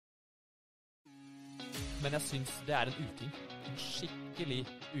men jeg synes det en uting. En skikkelig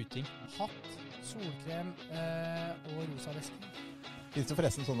uting. Hatt, solkrem og rosa væske. Finnes det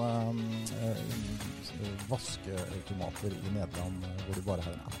forresten sånne vaskeautomater i Nederland hvor du bare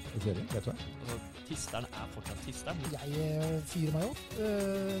har en app i ferien, vet du det? Altså, tisteren fortsatt tisteren. Jeg fyrer meg opp,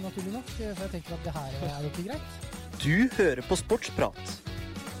 naturlig nok, for jeg tenker at det her jo ikke greit. Du hører på Sportsprat,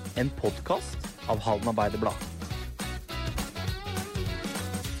 en podcast av Halden Arbeiderblad.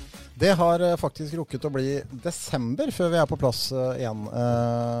 Det har faktisk rukket å bli desember før vi på plass igjen,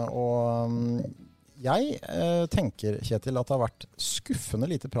 og jeg tenker, Kjetil, at det har vært skuffende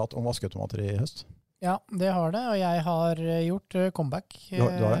lite prat om vaskeautomater i høst. Ja, det har det, og jeg har gjort comeback. Du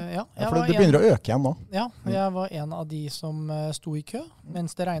har det? Ja, for det begynner å øke igjen nå. Ja, jeg var en av de som sto i kø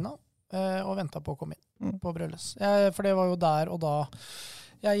mens det regnet, og ventet på å komme inn på Brølles. For det var jo der og da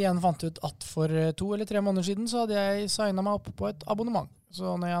jeg igjen fant ut at for 2 eller 3 måneder siden så hadde jeg signet meg opp på et abonnement.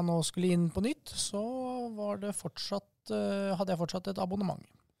 Så når jeg nå skulle inn på nytt, så var det hadde jeg fortsatt et abonnement.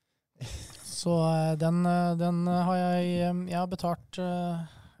 Så den har jeg har betalt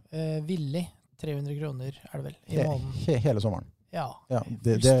villig 300 kroner, det vel, i måneden. Hele sommeren? Ja.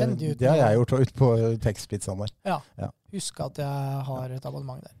 Det har jeg gjort ut på tekstpizzaen der. Ja. Husk at jeg har et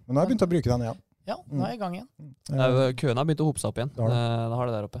abonnement der. Men nå har jeg begynt å bruke den, ja. Ja, nå jeg i gang igjen. Køen har begynt å hope seg opp igjen. Det har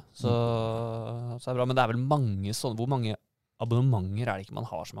det der oppe. Så det bra. Men det vel mange sånne, hvor mange abonnementer det ikke man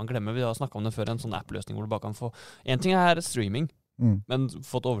har som man glemmer? Vi har snakket om det før, en sånn app-løsning hvor du bare kan få... En ting streaming, men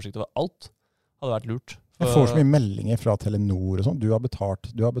fått oversikt over alt hadde vært lurt. Jeg får så mye meldinger fra Telenor og sånn. Du har betalt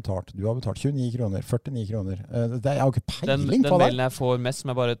 29 kroner, 49 kroner. Jeg har jo ikke peiling på det. Den mailen jeg får mest,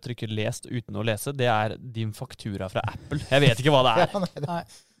 som jeg bare trykker lest uten å lese, det din faktura fra Apple. Jeg vet ikke hva det Nei.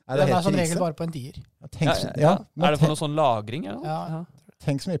 Den som regel bare på en tier. Ja. Det for noe sånn lagring? Eller? Ja.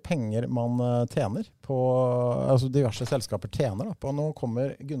 Tenk så mye penger man tjener på, altså diverse selskaper tjener da, på. Nå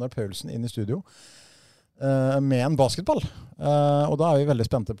kommer Gunnar Paulsen inn i studio med en basketball. Og da vi veldig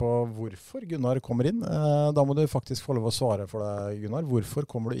spente på hvorfor Gunnar kommer inn. Da må du faktisk få lov å svare for deg, Gunnar. Hvorfor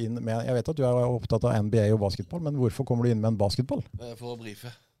kommer du inn med, jeg vet at du opptatt av NBA og basketball, men hvorfor kommer du inn med en basketball? For å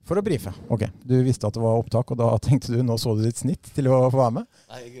brife. For å brife, ok. Du visste at det var opptak, og da tenkte du, nå så du ditt snitt til å få være med?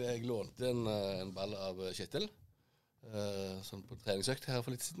 Nei, jeg lånte en ball av Kjetil, sånn på treningsøkt her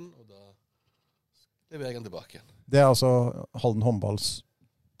for litt siden, og da leverer jeg den tilbake igjen. Det altså Halden håndballs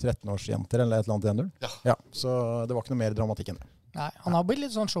 13-årsjenter eller et eller annet i endur? Ja. Så det var ikke noe mer dramatikk enn det? Nei, han har blitt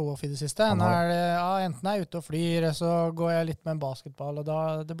litt sånn show-off i det siste. Enten jeg ute og flyr, så går jeg litt med en basketball, og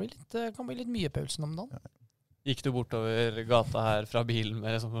da kan bli litt mye Paulsen om dagen. Gikk du bortover gata her fra bilen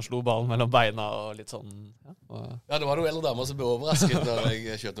med liksom, og slo ballen mellom beina og litt sånn? Ja, det var noen eldre damer som ble overrasket da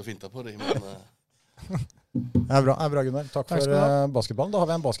jeg kjørte og fintet på dem. Men Det er bra, Gunnar. Takk for basketballen. Da har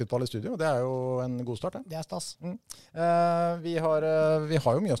vi en basketball i studio. Det jo en god start. Det stas. Vi har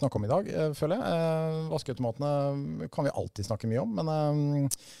jo mye å snakke om i dag, føler jeg. Vaskeautomatene kan vi alltid snakke mye om, men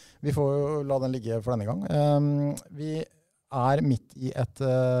vi får jo la den ligge for denne gang. Vi midt i et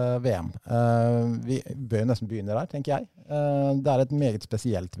VM. Vi bør nesten begynne der, tenker jeg. Det et meget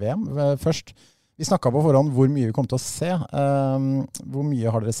spesielt VM. Først, vi snakket på forhånd hvor mye vi kom til å se. Hvor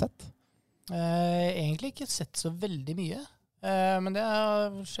mye har dere sett? Egentlig ikke sett så veldig mye. Men det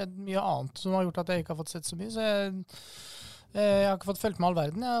har skjedd mye annet som har gjort at jeg ikke har fått sett så mye. Så jeg har ikke fått følt med all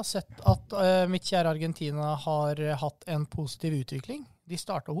verden. Jeg har sett at mitt kjære Argentina har hatt en positiv utvikling. De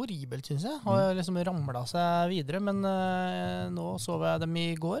startet horribelt, synes jeg. Har liksom ramlet seg videre, men nå så jeg dem i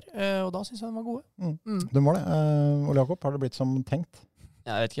går, og da synes jeg de var gode. Du må det. Ole Jakob, har det blitt som tenkt?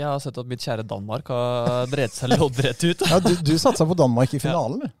 Jeg vet ikke, jeg har sett at mitt kjære Danmark har drevet seg loddrett ut. Ja, du satset på Danmark i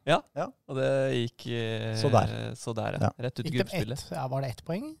finalen, du. Ja, og det gikk så der. Ja. Rett ut i gruppespillet. Var det 1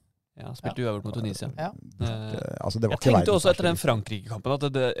 poeng? Ja, spilte uavgjort mot Tunisia. Ja. Altså, det var jeg tenkte også etter den Frankrike-kampen at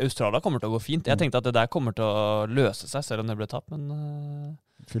Australia kommer til å gå fint. Jeg tenkte at det der kommer til å løse seg, selv om det ble tapt, men...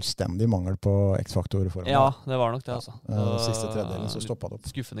 Fullstendig mangel på X-faktor foran. Ja, det var nok det, altså. Siste tredjedelen så stoppet det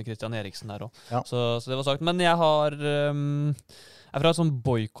opp. Skuffende Christian Eriksen der også. Ja. Så det var sagt. Men jeg har... fra et sånn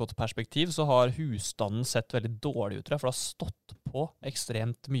boykott-perspektiv så har husstanden sett veldig dårlig ut, for det har stått på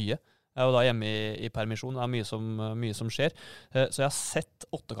ekstremt mye. Jeg var da hjemme i permisjon, det mye som skjer. Så jeg har sett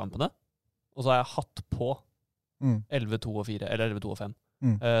 8-kampene, og så har jeg hatt på 11-2 og 4, eller 11-2 og 5.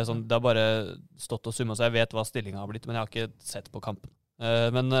 Sånn, det har bare stått og summet, så jeg vet hva stillingen har blitt, men jeg har ikke sett på kampen.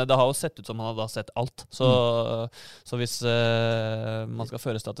 Men det har jo sett ut som man har sett alt. Så hvis man skal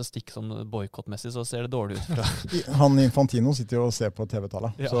føre statistikk sånn boykottmessig, så ser det dårlig ut. Han Infantino sitter jo og ser på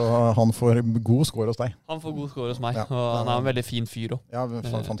TV-tallet, så han får god score hos deg. Han får god score hos meg, og han en veldig fin fyr også. Ja,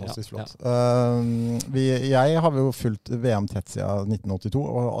 fantastisk flott. Jeg har jo fulgt VM tett siden 1982,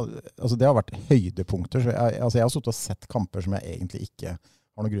 og altså, det har vært høydepunkter. Så jeg har sittet og sett kamper som jeg egentlig ikke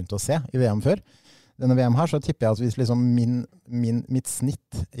har noen grunn til å se i VM før. denne VM her, så tipper jeg at hvis liksom mitt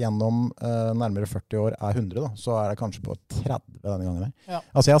snitt gjennom nærmere 40 år 100, da, så det kanskje på 30 denne gangen her. Ja.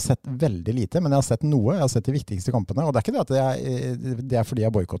 Altså jeg har sett veldig lite, men jeg har sett noe. Jeg har sett de viktigste kampene, og det ikke det at det fordi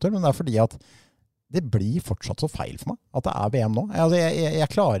jeg boykotter, men det fordi at det blir fortsatt så feil for meg at det VM nå. Altså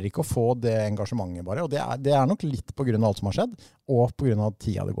jeg klarer ikke å få det engasjementet bare, og det nok litt på grunn av alt som har skjedd, og på grunn av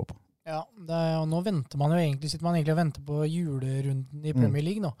tida det går på. Ja, og nå sitter man egentlig og venter på julerunden i Premier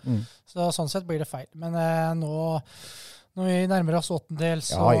League nå. Så sånn sett blir det feil. Men når vi nærmer oss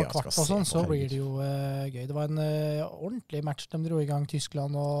åttendels og kvart og sånn, så blir det jo gøy. Det var en ordentlig match de dro i gang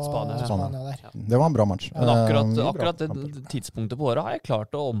Tyskland og Spania der. Ja. Det var en bra match. Men akkurat det tidspunktet på året har jeg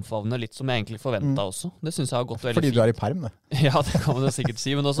klart å omfavne litt som jeg egentlig forventet også. Det synes jeg har gått veldig fint. Fordi du i perm, det. Ja, det kan man jo sikkert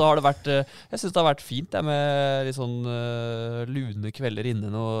si. Men også har det vært, jeg synes det har vært fint det med litt sånn lune kvelder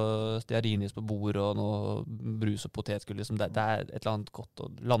inne, noe stearinis på bord og noe brus og potetgull. Liksom. Det et eller annet godt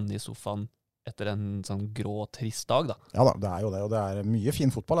å lande i sofaen etter en sånn grå, trist dag, da. Ja da, det jo det, og det mye fin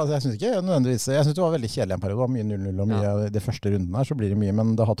fotball. Altså, jeg synes det var veldig kjedelig en periode. Det var mye 0-0 og mye de første runden her, så blir det mye,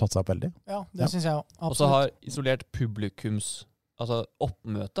 men det har tatt seg opp veldig. Ja, det synes jeg også. Og så har isolert publikums, altså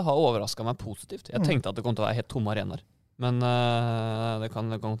oppmøte har overrasket meg positivt. Jeg tenkte at det kom til å være helt tomme arenaer. Men det kan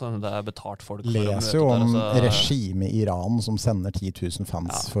hende det betalt folk. Leser jo om regimet i Iran som sender 10 000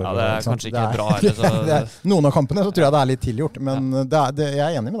 fans. Ja, det kanskje ikke bra. Eller, noen av kampene så tror jeg det litt tilgjort, men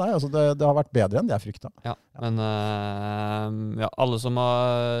jeg enig med deg. Altså, det har vært bedre enn det jeg fryktet. Ja, men alle som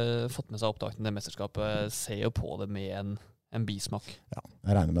har fått med seg opptakten til det mesterskapet, ser jo på det med en bismak. Ja,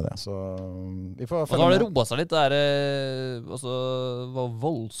 jeg regner med det. Så vi får følge med. Og så har det roet seg litt. Det var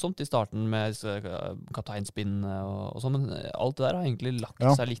voldsomt i starten med kapteinspinn og sånn, men alt det der har egentlig lagt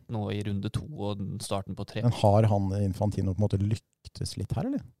seg litt nå i runde 2 og starten på 3. Men har han Infantino på en måte lyktes litt her,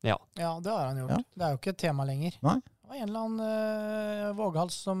 eller? Ja, det har han gjort. Ja. Det jo ikke et tema lenger. Nei. Det var en eller annen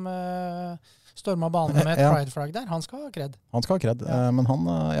våghals som stormet banen med et pride-flagg der. Han skal ha kred. Han skal ha kred, men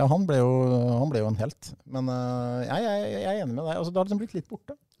han ble jo en helt. Men jeg enig med deg. Altså, det har liksom blitt litt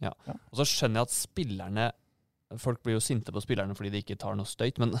borte. Ja. Og så skjønner jeg at spillerne, folk blir jo sinte på spillerne fordi de ikke tar noe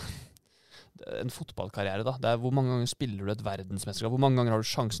støyt, men en fotballkarriere da, det hvor mange ganger spiller du et verdensmesterskap? Hvor mange ganger har du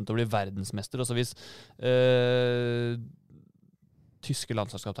sjansen til å bli verdensmester? Og så hvis tyske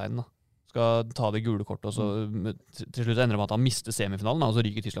landslagskapteinen da, skal ta det gule kortet, og så til slutt ender det med at han mister semifinalen, og så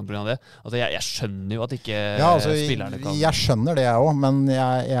ryker Tyskland på grunn av det. Altså, jeg skjønner jo at ikke spillerne kan... Jeg skjønner det jeg også, men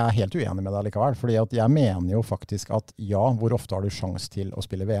jeg helt uenig med deg likevel, fordi at jeg mener jo faktisk at hvor ofte har du sjans til å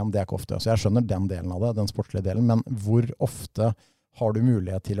spille VM? Det ikke ofte. Så jeg skjønner den delen av det, den sportslige delen, men hvor ofte har du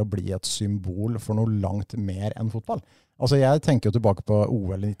mulighet til å bli et symbol for noe langt mer enn fotball? Altså jeg tenker jo tilbake på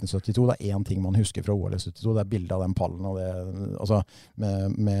OL i 1972, det en ting man husker fra OL i 1972, det bildet av den pallen, og altså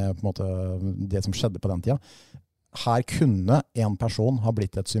med på en måte det som skjedde på den tida. Her kunne en person ha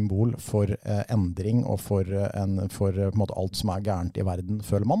blitt et symbol for endring, og for på en måte alt som gærent i verden,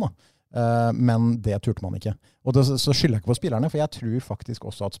 føler man da. Men det turte man ikke. Og så skylder jeg ikke på spillerne, for jeg tror faktisk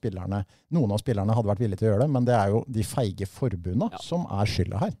også at noen av spillerne hadde vært villige til å gjøre det, men det jo de feige forbundene som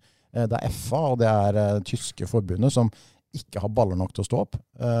skylda her. Det FA, og det tyske forbundet som ikke har baller nok til å stå opp.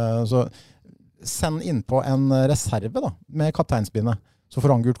 Så send inn på en reserve da, med kapteinspinnet. Så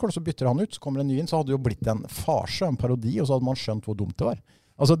får han gult kort, så bytter han ut, så kommer en ny inn, så hadde det jo blitt en farse, en parodi, og så hadde man skjønt hvor dumt det var.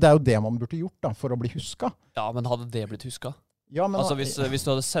 Altså det jo det man burde gjort da, for å bli husket. Ja, men hadde det blitt husket? Ja, men altså hvis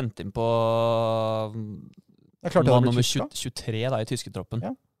du hadde sendt inn på nummer 23 da, i tysketroppen,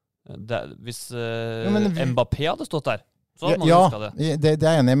 hvis Mbappé hadde stått der, det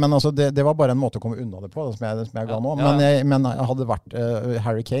jeg enig i, men altså det var bare en måte å komme unna det på, som jeg ga nå. Men hadde vært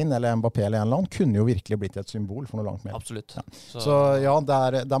Harry Kane eller Mbappé eller en eller annen, kunne jo virkelig blitt et symbol for noe langt mer. Absolutt. Ja. Så ja,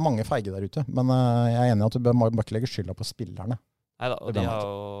 det mange feige der ute, men jeg enig i at du bør ikke legge skylda på spillerne. Neida,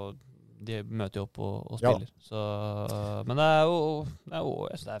 og de møter jo opp og spiller. Ja. Så, men det jeg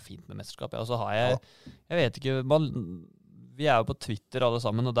synes det fint med mesterskap. Og så har jeg vet ikke, vi jo på Twitter alle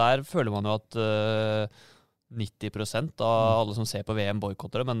sammen, og der føler man jo at 90% av alle som ser på VM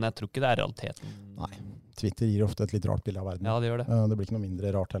boykotter det, men jeg tror ikke det realiteten. Nei, Twitter gir ofte et litt rart bilde av verden. Ja, det gjør det. Det blir ikke noe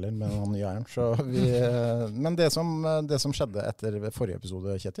mindre rart heller med den nye eieren. Så men det som skjedde etter forrige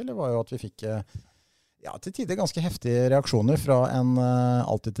episode, Kjetil, det var jo at vi fikk til tider ganske heftige reaksjoner fra en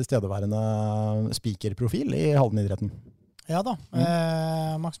alltid tilstedeværende speakerprofil i Halden-idretten. Ja da,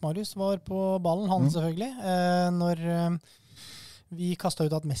 Max Marius var på ballen, han selvfølgelig, når vi kastet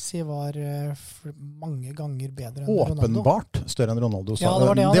ut at Messi var mange ganger bedre enn Ronaldo. Åpenbart større enn Ronaldo. Ja,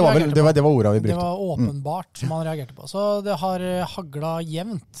 det var ordet vi brukte. Det var åpenbart som han reagerte på. Så det har haglet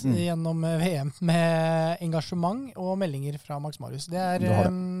jevnt gjennom VM med engasjement og meldinger fra Max Marius.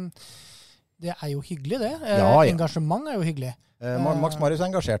 Det er jo hyggelig, det. Ja. Engasjement er jo hyggelig. Max Marius er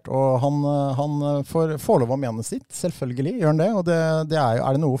engasjert, og han får lov å mene sitt. Selvfølgelig gjør han det. Og det er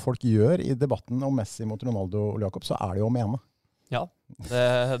det noe folk gjør i debatten om Messi mot Ronaldo og Jakob, så er det jo å mene. Ja, det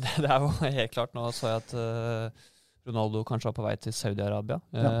er jo helt klart. Nå så jeg at Ronaldo kanskje var på vei til Saudi-Arabia.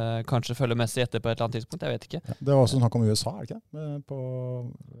 Kanskje følger Messi etter på et eller annet tidspunkt, jeg vet ikke. Ja, det var også snakk om USA, er det ikke? På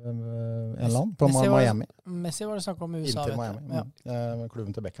en land, på Miami. Messi var det snakk om USA. Inntil Miami,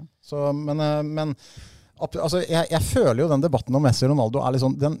 klubben til Beckham. Så, men altså, jeg føler jo den debatten om Messi og Ronaldo er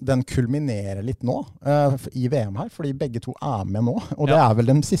liksom, den kulminerer litt nå i VM her, fordi begge to er med nå. Og det er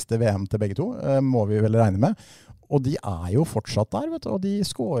vel den siste VM til begge to, må vi vel regne med. Og de er jo fortsatt der, vet du, og de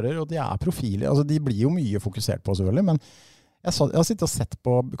skårer, og de er profiler. Altså, de blir jo mye fokusert på, selvfølgelig, men jeg har sittet og sett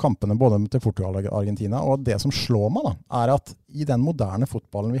på kampene både til Portugal og Argentina, og det som slår meg da, er at i den moderne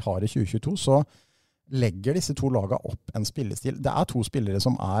fotballen vi har i 2022, så legger disse to lagene opp en spillestil. Det er to spillere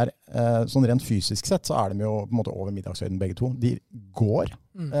som er, sånn rent fysisk sett, så er de jo på en måte over middagshøyden begge to. De går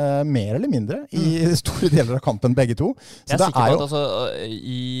mer eller mindre i store deler av kampen begge to. Så jeg er sikker på at altså,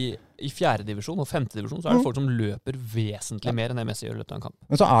 i 4. divisjon og 5. divisjon så er det folk som løper vesentlig mer enn det Messi gjør i løpet av en kamp.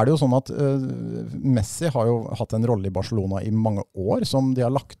 Men så er det jo sånn at Messi har jo hatt en rolle i Barcelona i mange år som de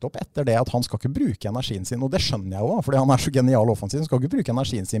har lagt opp etter det at han skal ikke bruke energien sin, og det skjønner jeg jo, fordi han er så genial offensiv, han skal ikke bruke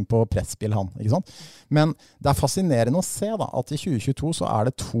energien sin på presspill han, ikke sant? Men det er fascinerende å se da, at i 2022 så er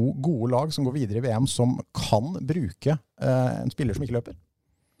det to gode lag som går videre i VM som kan bruke en spiller som ikke løper.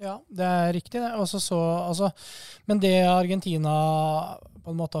 Ja, det er riktig det. Altså, men det Argentina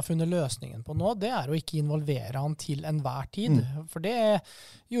på en måte har funnet løsningen på nå, det er å ikke involvere han til enhver tid. For det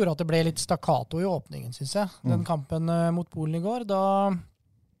gjorde at det ble litt stakkato i åpningen, synes jeg. Den kampen mot Polen i går, da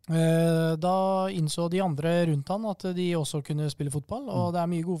innså de andre rundt han at de også kunne spille fotball, og det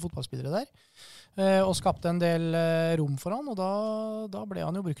er mye gode fotballspillere der. Og skapte en del rom for han, og da ble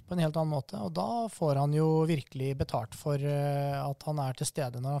han jo brukt på en helt annen måte. Og da får han jo virkelig betalt for at han er til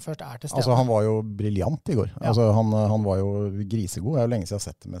stede når han først er til stede. Altså han var jo briljant i går. Ja. Altså, han var jo grisegod. Det er jo lenge siden jeg har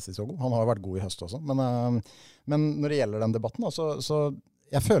sett det Messi så god. Han har jo vært god i høst også. Men når det gjelder den debatten, så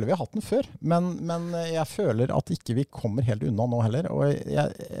jeg føler vi har hatt den før. Men jeg føler at ikke vi kommer helt unna nå heller. Og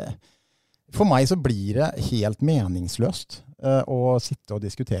for meg så blir det helt meningsløst å sitte og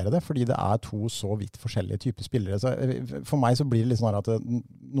diskutere det, fordi det er to så vidt forskjellige typer spillere. Så for meg så blir det litt sånn at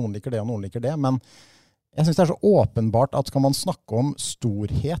noen liker det og noen liker det, men jeg synes det er så åpenbart at skal man snakke om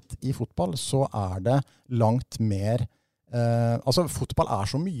storhet i fotball, så er det langt mer altså fotball er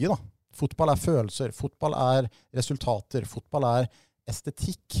så mye da. Fotball er følelser, fotball er resultater, fotball er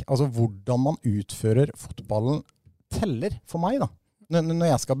estetikk. Altså hvordan man utfører fotballen teller for meg da. Når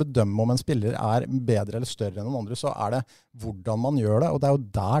jeg skal bedømme om en spiller er bedre eller større enn noen andre, så er det hvordan man gjør det, og det er jo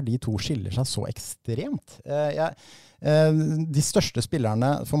der de to skiller seg så ekstremt. De største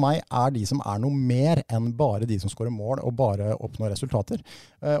spillerne for meg er de som er noe mer enn bare de som skårer mål og bare oppnår resultater.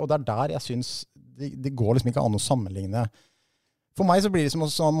 Og det er der jeg synes det går liksom ikke an å sammenligne. For meg så blir det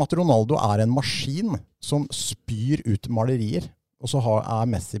som at Ronaldo er en maskin som spyr ut malerier, og så er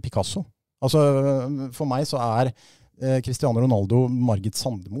Messi Picasso. Altså for meg så er Cristiano Ronaldo, Margit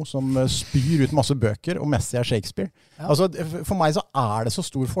Sandemo, som spyr ut masse bøker, og Messi er Shakespeare. Ja. Altså, for meg så er det så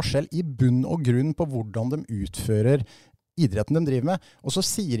stor forskjell i bunn og grunn på hvordan de utfører idretten de driver med. Og så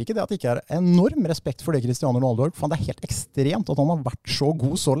sier ikke det at det ikke er enorm respekt for det Cristiano Ronaldo har. For det er helt ekstremt at han har vært så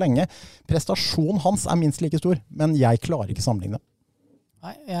god så lenge. Prestasjonen hans er minst like stor, men jeg klarer ikke sammenligne.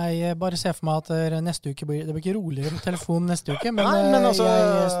 Nei, jeg bare ser for meg at neste uke det blir ikke roligere på telefonen neste uke, men, altså,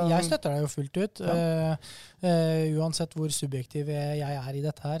 jeg støtter deg jo fullt ut. Ja. Uansett hvor subjektiv jeg er i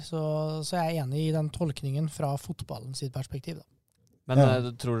dette her, så jeg er enig i den tolkningen fra fotballen sitt perspektiv. Da.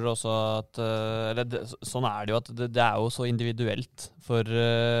 Men tror dere også at sånn er det jo, at det er jo så individuelt. For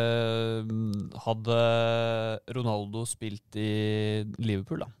hadde Ronaldo spilt i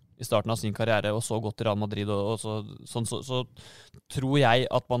Liverpool da, i starten av sin karriere, og så gått til Real Madrid, og så tror jeg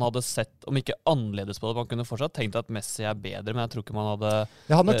at man hadde sett, om ikke annerledes på det, man kunne fortsatt tenkt at Messi er bedre, men jeg tror ikke man hadde...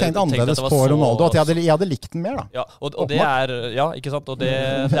 Jeg hadde nok tenkt annerledes på Ronaldo, at jeg hadde likt den mer da. Ja, og det er, ja, ikke sant? Og det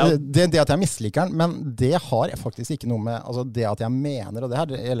at jeg misliker den, men det har faktisk ikke noe med, altså det at jeg mener, og det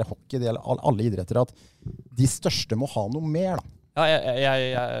her gjelder hockey, det gjelder alle idretter, at de største må ha noe mer da. Ja,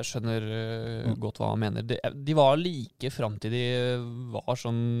 jeg skjønner godt hva han mener. De var like frem til de var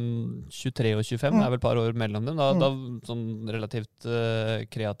sånn 23 og 25, det er vel et par år mellom dem. Da sånn relativt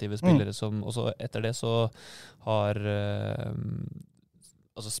kreative spillere som, og så etter det så har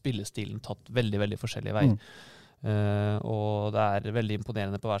altså spillestilen tatt veldig, veldig forskjellige veier. Og det er veldig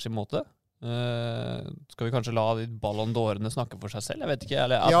imponerende på hver sin måte. Skal vi kanskje la de Ballon d'Orene snakke for seg selv? Jeg vet ikke,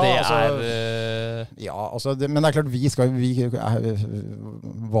 eller at Ja, det altså, Ja, altså, men det er klart,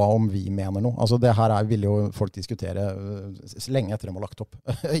 hva om vi mener noe? Altså, det her vil jo folk diskutere lenge etter de har lagt opp,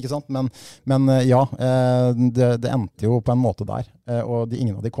 ikke sant? Men ja, det endte jo på en måte der, og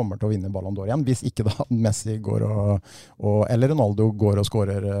ingen av de kommer til å vinne Ballon d'Or igjen, hvis ikke da Messi går eller Ronaldo går og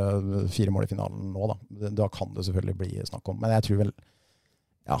skårer 4 mål i finalen nå da. Da kan det selvfølgelig bli snakk om, men jeg tror vel,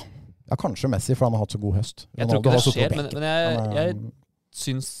 ja, kanskje Messi, for han har hatt så god høst. Jeg tror ikke det skjer, men jeg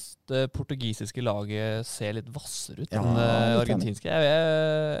synes det portugisiske laget ser litt vassere ut enn det argentinske.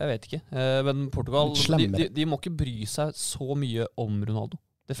 Jeg vet ikke. Men Portugal, de må ikke bry seg så mye om Ronaldo.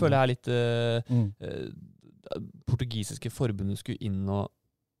 Det føler jeg litt portugisiske forbundet skulle inn og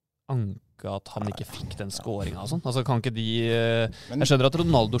anke at han ikke fikk den scoringen og sånn. Altså kan ikke de... Jeg skjønner at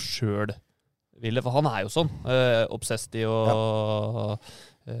Ronaldo selv ville, for han er jo sånn. Obsessed og...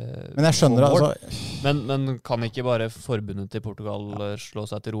 Men jeg skjønner altså... Men kan ikke bare forbundet til Portugal slå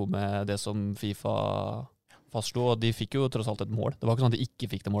seg til ro med det som FIFA fastslo, og de fikk jo tross alt et mål. Det var ikke sånn at de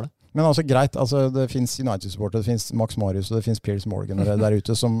ikke fikk det målet. Men altså greit, altså, det finnes United-supporter, det finnes Max Marius og det finnes Piers Morgan der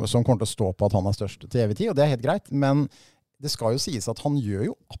ute som kommer til å stå på at han er størst til evig tid, og det er helt greit, men det skal jo sies at han gjør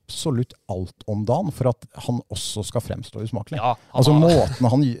jo absolutt alt om dagen for at han også skal fremstå usmakelig. Ja, altså måten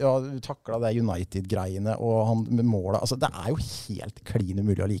han taklet det United-greiene og han med målet, altså det er jo helt klin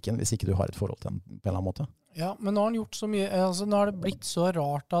umulig å like en hvis ikke du har et forhold til en på en eller annen måte. Ja, men nå har han gjort så mye, altså nå har det blitt så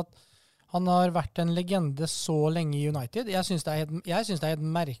rart at han har vært en legende så lenge i United. Jeg synes det er helt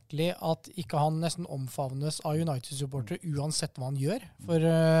merkelig at ikke han nesten omfavnes av United-supportere uansett hva han gjør. For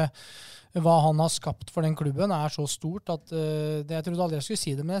hva han har skapt for den klubben er så stort at jeg trodde aldri jeg skulle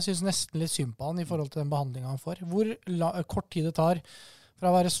si det, men jeg synes nesten litt synd på han i forhold til den behandlingen han får. Hvor kort tid det tar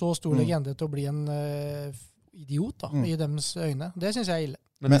fra å være så stor legende til å bli en idiot da, i deres øyne. Det synes jeg er ille.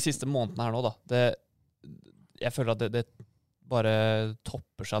 Men de siste månedene her nå da, jeg føler at det bare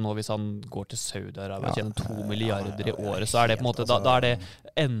topper seg nå hvis han går til Saudi-Arabia og tjener 2 milliarder i året, så er det på en måte, da er det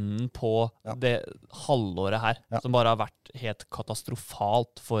enden på det halvåret her, som bare har vært helt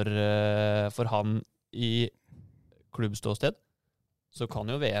katastrofalt for han i klubbståsted. Så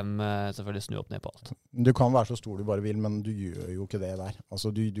kan jo VM selvfølgelig snu opp ned på alt. Du kan være så stor du bare vil, men du gjør jo ikke det der.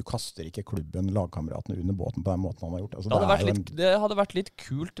 Altså, du kaster ikke klubben, lagkameratene under båten på den måten han har gjort. Altså, det hadde vært litt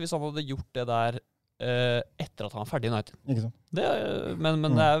kult hvis han hadde gjort det der etter at han var ferdig i United. Ikke sant?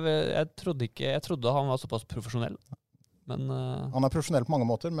 Men jeg trodde han var såpass profesjonell. Men, han er profesjonell på mange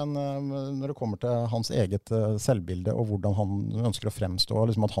måter, men når det kommer til hans eget selvbilde og hvordan han ønsker å fremstå, og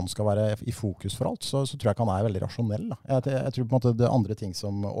liksom at han skal være i fokus for alt, så tror jeg ikke han er veldig rasjonell. Da. Jeg tror på en måte det er andre ting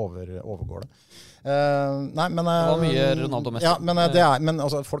som overgår det. Nei, men, det var mye Ronaldo-mester. Ja, men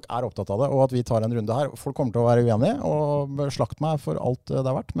altså, folk er opptatt av det, og at vi tar en runde her. Folk kommer til å være uenige og slakt meg for alt det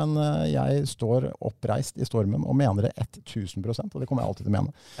har vært, men jeg står oppreist i stormen og mener det 1000%, og det kommer jeg alltid til å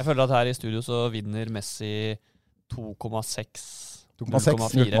mene. Jeg føler at her i studio så vinner Messi 2,6,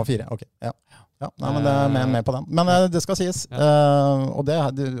 0,4. Ok, ja. Nei, men det er med på den. Men det skal sies, og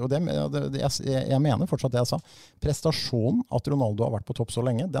jeg mener fortsatt det jeg sa. Prestasjonen at Ronaldo har vært på topp så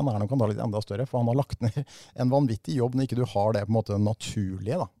lenge, den er nok litt enda større, for han har lagt ned en vanvittig jobb. Når ikke du har det på en måte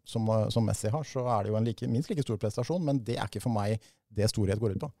naturlige da, som Messi har, så er det jo minst like stor prestasjon, men det er ikke for meg det storhet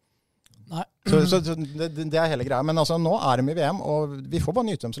går ut på. Nei. Så det er hele greia. Men altså, nå er de i VM, og vi får bare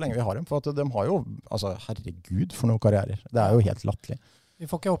nyte dem så lenge vi har dem. For at de har jo, altså, herregud for noen karrierer. Det er jo helt latterlig. Vi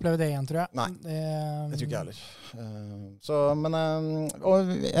får ikke oppleve det igjen, tror jeg. Nei, det tror ikke jeg heller.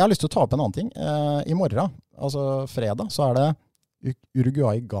 Og jeg har lyst til å ta opp en annen ting. I morgen, altså fredag, så er det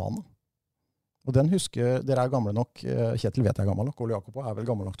Uruguay-Ghana. Og den husker, dere er gamle nok, Kjetil vet jeg er gammel nok, Ole Jakob er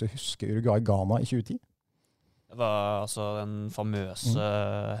vel gammel nok til å huske Uruguay-Ghana i 2010. Det var altså den famøse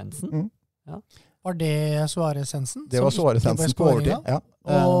hendelsen. Ja. Var det Suarez-hendelsen? Det var Suarez-hendelsen på overtid. Ja.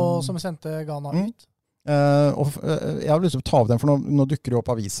 Og som sendte Ghana ut? Og jeg har lyst til å ta av den, for nå dukker det opp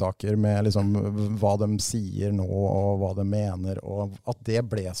avissaker med liksom, hva de sier nå, og hva de mener, og at det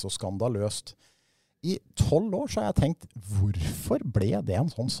ble så skandaløst. I 12 år så har jeg tenkt, hvorfor ble det en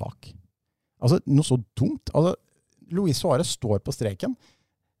sånn sak? Altså, noe så dumt. Altså, Luis Suarez står på streken.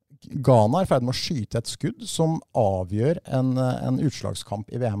 Ghana er ferdig med å skyte et skudd som avgjør en utslagskamp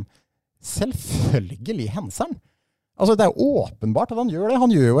i VM. Selvfølgelig henser han. Altså, det er jo åpenbart at han gjør det.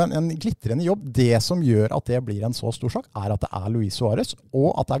 Han gjør jo en glitrende jobb. Det som gjør at det blir en så stor sak, er at det er Luis Suarez,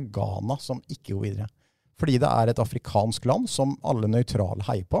 og at det er Ghana som ikke går videre. Fordi det er et afrikansk land som alle nøytrale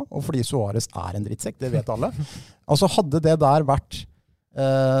heier på, og fordi Suarez er en drittsekk, det vet alle. Altså, hadde det der vært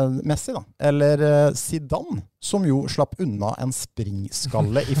Messi da, eller Zidane, som jo slapp unna en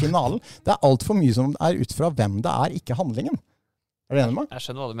springskalle i finalen. Det er alt for mye som er ut fra hvem det er, ikke handlingen. Er du enig med meg? Jeg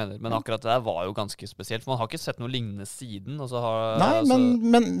skjønner hva du mener, men akkurat det der var jo ganske spesielt. For man har ikke sett noe lignende siden. Og så har, Nei,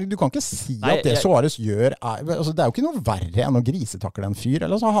 men du kan ikke si at det Suárez gjør altså, det er jo ikke noe verre enn å grisetakle en fyr.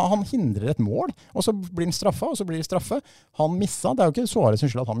 Eller, altså, han hindrer et mål, og så blir han straffa, og så blir det straffe. Han missa. Det er jo ikke Suárez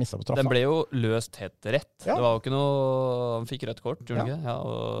sin skyld at han missa på straffa. Den ble jo løst helt rett. Ja. Det var jo ikke noe Han fikk rødt kort, gjorde han ikke? Ja,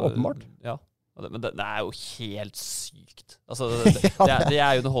 åpenbart. Ja. Men det er jo helt sykt. Altså, det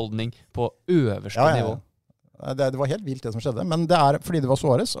er jo en holdning på øverste nivå. Det var helt vilt det som skjedde, men det er fordi det var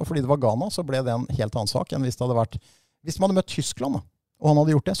Suárez, og fordi det var Ghana, så ble det en helt annen sak enn hvis det hadde vært hvis man hadde møtt Tyskland, da, og han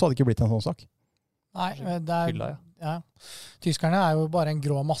hadde gjort det, så hadde det ikke blitt en sånn sak. Nei, det er, ja. Tyskerne er jo bare en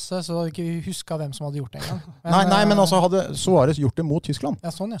grå masse, så hadde ikke huska hvem som hadde gjort det engang. Men altså hadde Suárez gjort det mot Tyskland,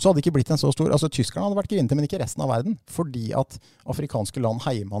 så hadde det ikke blitt en så stor. Altså Tyskerne hadde vært grinte, men ikke resten av verden, fordi at afrikanske land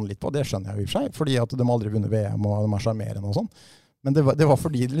heier man litt på. Det skjønner jeg jo i og for seg, fordi at de aldri vunnet VM og de er sjarmerende og sånn. Men det var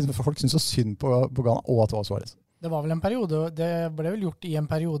fordi liksom, folk syntes så synd på Ghana, og at det var Suárez. Det var vel en periode, det ble vel gjort i en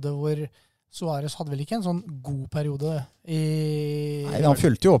periode hvor Suárez hadde vel ikke en sånn god periode Nei, han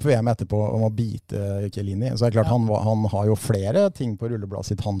fulgte jo opp VM etterpå om å bite Chiellini. Så det er klart han har jo flere ting på rullebladet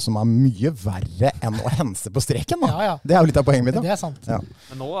sitt, han som er mye verre enn å hense på streken. Da. Ja. Det er jo litt av poenget mitt. Da. Det er sant. Ja.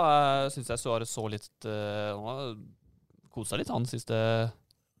 Men nå synes jeg Suárez så litt Han har koset litt han siste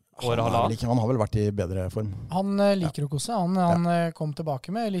han har vel vært i bedre form. Han liker å kose. Han kom tilbake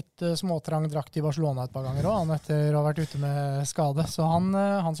med litt småtrang drakt i Barcelona et par ganger også, han etter å ha vært ute med skade. Så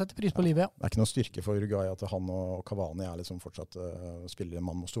han setter pris på livet, ja. Det er ikke noe styrke for Uruguay at han og Cavani er liksom fortsatt spillere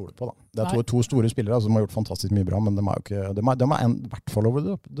man må stole på. Da. Det er to store spillere som har gjort fantastisk mye bra, men de er jo ikke de er i hvert fall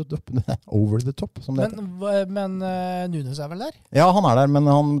over the top, som det heter. Men Nunes er vel der? Ja, han er der, men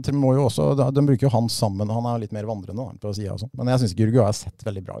han må jo også de bruker jo han sammen. Han er litt mer vandrende da, på siden og sånn. Men jeg synes ikke Uruguay har sett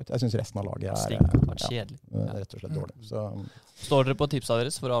veldig bra ut. Jeg synes resten av laget er kjedelig. Rett og slett dårlig. Så. Står dere på tipsa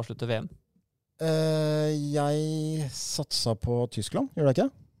deres for å avslutte VM? Jeg satsa på Tyskland, gjør det ikke?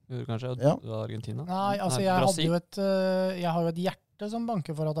 Kanskje Argentina? Nei, altså jeg har jo et hjerte som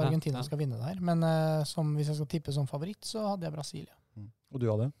banker for at Argentina skal vinne der. Men hvis jeg skal tippe som favoritt, så hadde jeg Brasil. Og du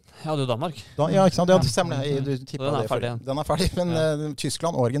hadde? Jeg hadde jo Danmark. Ja, ikke sant? Det stemmer. Den er ferdig. Den er ferdig, men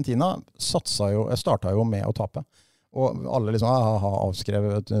Tyskland og Argentina starta jo med å tape. Og alle liksom har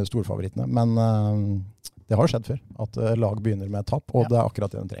avskrevet storfavorittene. Men det har skjedd før, at lag begynner med et tapp, og det er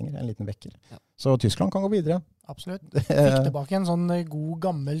akkurat det de trenger, en liten vekker. Ja. Så Tyskland kan gå videre. Absolutt. Fikk tilbake en sånn god,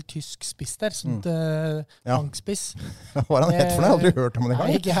 gammel tysk spiss der, sånn bankspiss. Hva er han helt for noe? Jeg har aldri hørt om det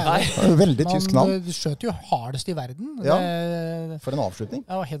engang. Nei. Veldig tysk navn. Du skjøt jo hardest i verden. Ja, for en avslutning.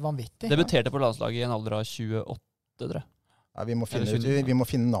 Det var helt vanvittig. Debuterte på landslaget i en alder av 28, tror jeg. Ja, vi må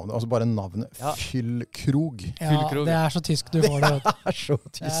finne navnet, altså bare navnet. Fyllkrog. Ja, det er så tysk du får det. Det er så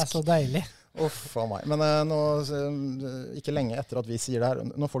tysk. Det er så deilig. Faen meg. Men nå, ikke lenge etter at vi sier det her,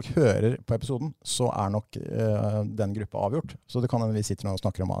 når folk hører på episoden, så er nok den gruppa avgjort. Så det kan hende vi sitter nå og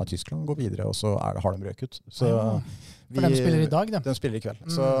snakker om at Tyskland går videre, og så har de røket. Så for de spiller i dag, da. De spiller i kveld.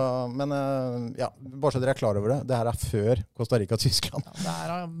 Så, men bare så dere er klar over det, det her er før Costa Rica og Tyskland. Ja, det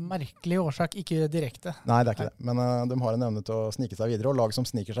er av merkelig årsak, ikke direkte. Nei, det er ikke det. Men de har en evne til å snike seg videre, og lag som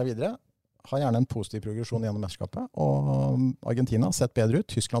sniker seg videre, har gjerne en positiv progresjon gjennom mesterskapet. Og Argentina har sett bedre ut.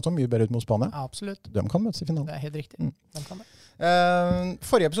 Tyskland så mye bedre ut mot Spania. Ja, absolutt. De kan møtes i finalen. Det er helt riktig. De kan det.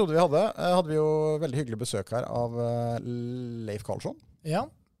 Forrige episode vi hadde vi jo veldig hyggelig besøk her av Leif Karlsson. Ja.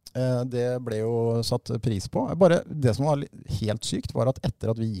 Det ble jo satt pris på. Bare det som var helt sykt, var at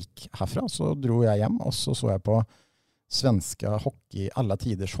etter at vi gikk herfra, så dro jeg hjem, og så jeg på svenske alle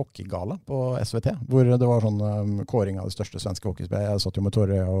tiders hockeygala på SVT, hvor det var sånn kåring av det største svenske hockeyspillet. Jeg satt jo med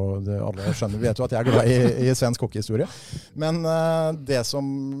tårer, og alle vet jo at jeg er glad i svensk hockeyhistorie. Men det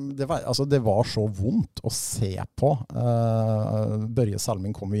var så vondt å se på. Børje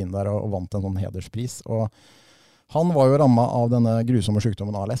Salming kom jo inn der og vant en sånn hederspris, og han var jo rammet av denne grusomme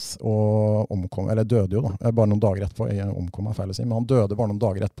sykdommen ALS, og døde jo da, bare noen dager etterpå. Jeg omkom er feil å si, men han døde bare noen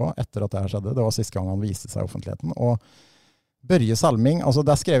dager etterpå, etter at det her skjedde. Det var siste gang han viste seg i offentligheten. Og Børje Salming, altså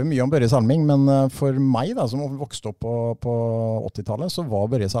det er skrevet mye om Børje Salming, men for meg da, som vokste opp på 80-tallet, så var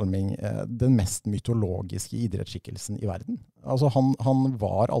Børje Salming den mest mytologiske idrettsskikkelsen i verden. Altså han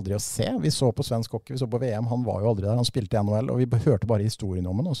var aldri å se. Vi så på svensk hockey, vi så på VM, han var jo aldri der. Han spilte i NHL, og vi hørte bare historien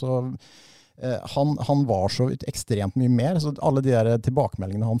om han, og så han var så ekstremt mye mer, så alle de der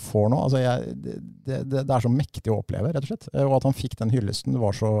tilbakemeldingene han får nå, altså det er så mektig å oppleve, rett og slett. Og at han fikk den hyllesten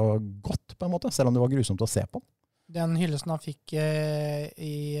var så godt, på en måte, selv om det var grusomt å se på. Den hyllesten han fikk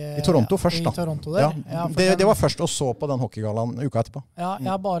I Toronto først, da. I Toronto der. Ja, det var først å så på den hockeygallaen uka etterpå. Ja, jeg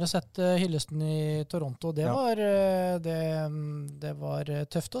har bare sett hyllesten i Toronto. Det var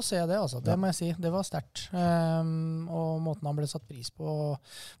tøft å se det, altså. Det må jeg si. Det var sterkt. Og måten han ble satt pris på,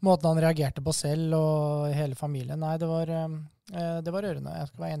 måten han reagerte på selv og hele familien. Nei, det var rørende.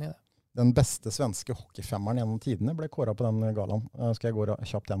 Jeg skal være enig i det. Den beste svenske hockeyfemmeren gjennom tidene ble kåret på den gallaen. Skal jeg gå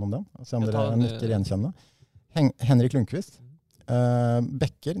kjapt gjennom den? Se om dere nikker gjenkjennende. Henrik Lundqvist,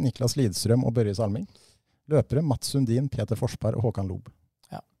 Becker, Niklas Lidstrøm og Børje Salming. Løpere Mats Sundin, Peter Forsberg og Håkan Loob.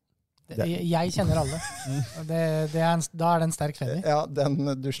 Ja. Jeg kjenner alle. Da er det en sterk femmer. Ja,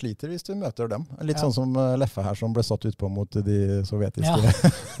 du sliter hvis du møter dem. Litt sånn som Leffe her som ble satt ut på mot de sovjetiske.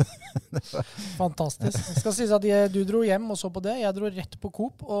 Ja. Fantastisk. Det skal sies at du dro hjem og så på det. Jeg dro rett på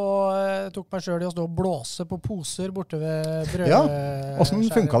Coop og tok meg selv i å stå og blåse på poser borte ved brødskjæret. Ja,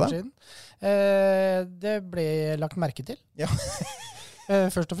 hvordan funket det? Det ble lagt merke til. Ja.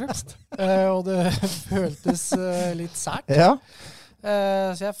 Først og fremst. Og det føltes litt sært. Ja.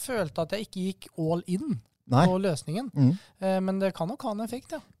 Så jeg følte at jeg ikke gikk all in på løsningen. Men det kan nok ha en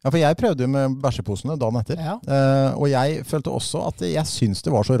effekt, ja. Ja, for jeg prøvde jo med bæsjeposene dagen etter. Ja. Og jeg følte også at jeg syntes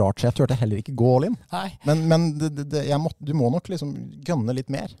det var så rart, så jeg turte heller ikke gå all in. Nei. Men du må nok liksom gønne litt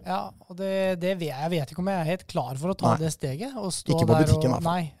mer. Ja, og jeg vet ikke om jeg er helt klar for å ta det steget. Og stå ikke på der butikken,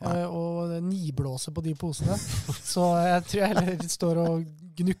 og niblåse på de posene. Så jeg tror jeg heller står og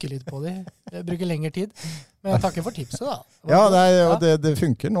gnukker litt på de. Jeg bruker lengre tid. Men jeg takker for tipset, da. Ja, det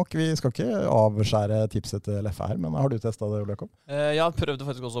funker nok. Vi skal ikke avskjære tipset til Leffe her, men har du testet det, Ole Jakob? Jeg prøvde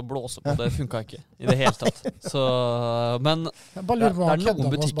faktisk også å blåse på det. Det funket ikke i det hele tatt. Så, men det er noen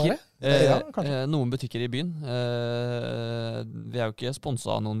butikker. Noen butikker i byen. Vi er jo ikke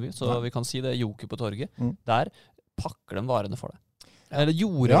sponset av noen, så vi kan si det Joker på torget. Der pakker de varene for deg. Eller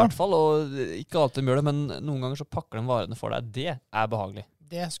gjorde i hvert fall, og ikke alltid gjør det, men noen ganger så pakker de varene for deg. Det er behagelig.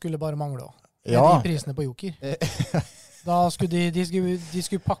 Det skulle bare mangle også. Ja. De prisene på Joker. Da skulle de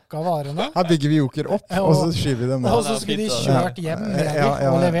skulle pakke varene. Her bygger vi Joker opp, og så skyver vi dem ned. Og så skulle de kjørt hjem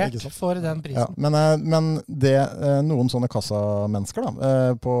og levert for den prisen. Ja, men noen sånne kassamennesker da,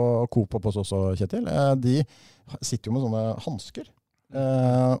 på Coop og på oss også, Kjetil, de sitter jo med sånne handsker.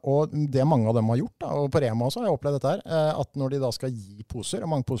 Og det mange av dem har gjort da, og på Rema også har jeg opplevd dette her, at når de da skal gi poser,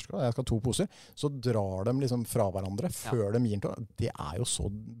 og mange poser, jeg skal ha 2 poser, så drar de liksom fra hverandre før de gir den til. Det er jo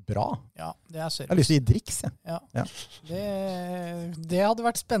så bra. Ja, det er service. Jeg har lyst til å gi driks, jeg. Ja. Det hadde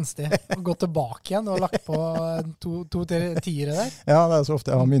vært spenstig å gå tilbake igjen og lagt på 2 tiere der. Ja, det er så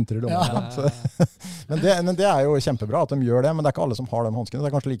ofte jeg har mynter i lommen. Ja. Men det er jo kjempebra at de gjør det, men det er ikke alle som har de hanskene.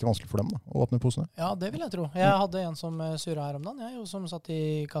 Det er kanskje like vanskelig for dem da, å åpne posene. Ja, det vil jeg tro. Jeg hadde en som surret her om dagen, som satt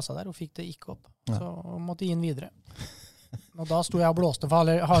i kassa der og fikk det ikke opp. Så måtte gi den videre. Og da sto jeg og blåste for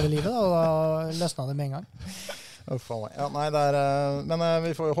harde livet, og da løsna det med en gang. Ja, nei, men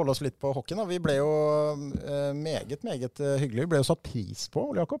vi får jo holde oss litt på hockeyen. Vi ble jo meget hyggelig. Vi ble jo satt pris på,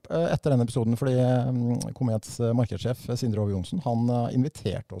 Ole Jakob, etter denne episoden, fordi Komets markedssjef Sindre Hove Johnsen, han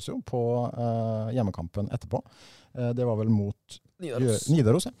inviterte oss jo på hjemmekampen etterpå. Det var vel mot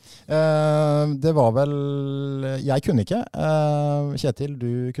Nidaros. Det var vel... Jeg kunne ikke. Kjetil,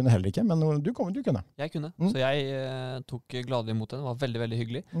 du kunne heller ikke, men du kunne. Jeg kunne, så jeg tok gladelig imot den. Det var veldig, veldig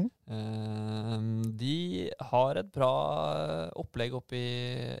hyggelig. De har et bra opplegg oppe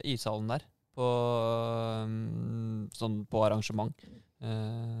i ishallen der, på arrangement.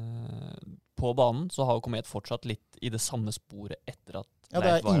 På banen så har Komet fortsatt litt i det samme sporet etter at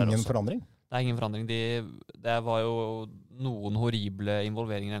det er ingen forandring. Det er ingen forandring. Det var jo noen horrible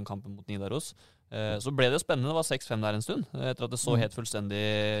involveringer i den kampen mot Nidaros. Så ble det spennende. Det var 6-5 der en stund, etter at det så helt fullstendig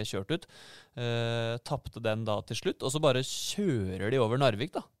kjørt ut. Tappte den da til slutt, og så bare kjører de over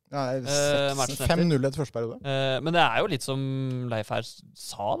Narvik da. 5-0 etter første periode. Men det er jo litt som Leif her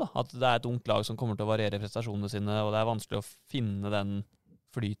sa da, at det er et ungt lag som kommer til å variere prestasjonene sine, og det er vanskelig å finne den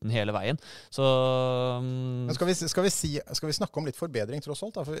flyten hele veien. Så Men skal vi snakke om litt forbedring tross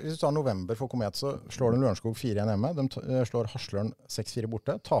alt da? For hvis du tar november for Komet, så slår de Lørenskog 4-1 hjemme. De slår Hasløren 6-4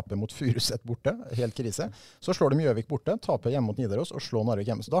 borte, taper mot Furuset borte, helt krise. Så slår de Gjøvik borte, taper hjemme mot Nidaros og slår Narvik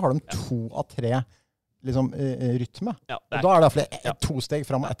hjemme. Så da har de 2 av 3 liksom, rytme. Og da er det iallfall 2 steg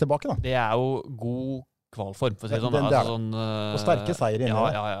fram og 1 tilbake da. Det er jo god kvalform, for å si det sånn. Altså, og sterke seier inni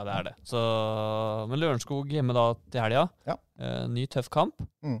det. Ja, det er det. Så, men Lørenskog hjemme da til helga. Ja. Ny tøff kamp.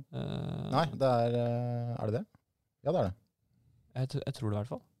 Nei, det er det det? Ja, det er det. Jeg tror det i hvert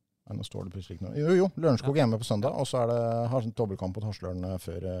fall. Nei, nå står det plutselig ikke noe. Jo, Lørenskog hjemme på søndag, og så har sånn dobbeltkamp mot Hasløren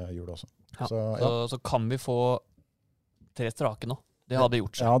før jul også. Så kan vi få 3 strake nå. Det hadde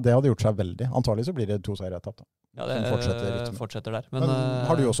gjort seg. Ja, det hadde gjort seg veldig. Antagelig så blir det 2 seire tapt da. Ja, det fortsetter der. Men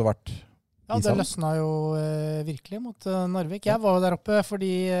har du også vært... Ja, det løsna jo virkelig mot Narvik. Jeg var jo der oppe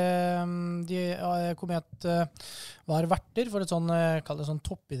fordi Komet var verter for et sånn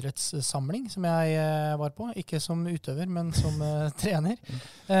toppidrettssamling som jeg var på. Ikke som utøver, men som trener.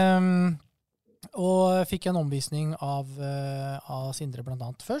 Og fikk en omvisning av Sindre blant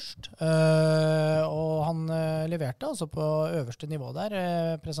annet først. Og han leverte altså på øverste nivå der.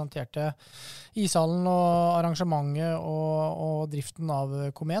 Presenterte ishallen og arrangementet og driften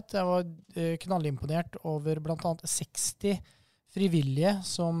av Komet. Jeg var knallimponert over blant annet 60 frivillige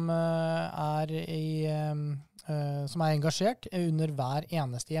som er engasjert under hver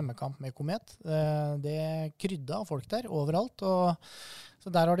eneste hjemmekamp med Komet. Det krydda folk der overalt, så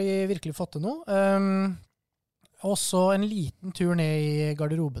der har de virkelig fått til noe. Og så en liten tur ned i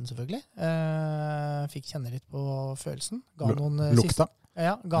garderoben, selvfølgelig. Fikk kjenne litt på følelsen. Lukta.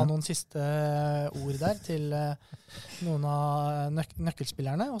 Ga noen siste ord der til noen av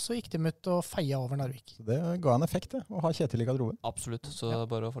nøkkelspillerne, og så gikk de ut og feia over Narvik. Så det ga en effekt, det, å ha Kjetil i garderoben. Absolutt, så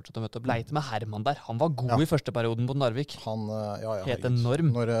bare å fortsette å møte opp. Leite med Herman der. Han var god i første perioden på Narvik. Helt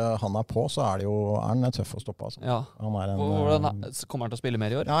enorm. Når han er på, så er han tøff å stoppe. Altså. Ja. Hvordan kommer han til å spille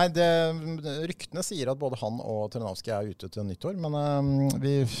mer i år? Nei, ryktene sier at både han og Trnavski er ute til nyttår, men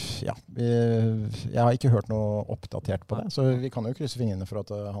jeg har ikke hørt noe oppdatert på det, så vi kan jo krysse fingrene for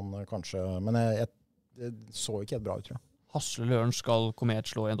at han kanskje... Men det så ikke helt bra ut, tror jeg. Hasle-Løren skal Komet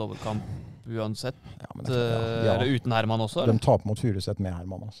slå i en dobbeltkamp uansett? Ja, men er det uten Herman også? De taper mot Furuset med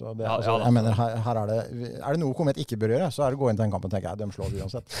Herman. Så jeg mener, her er det noe Komet ikke bør gjøre, så er det å gå inn til den kampen og tenke, de slår vi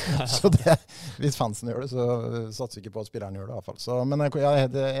uansett. Så hvis fansen gjør det, så satser vi ikke på at spilleren gjør det i hvert fall. Så, men jeg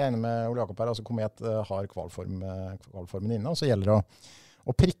er enig med Ole Jakob her, altså Komet har kvalformen inne, og så gjelder det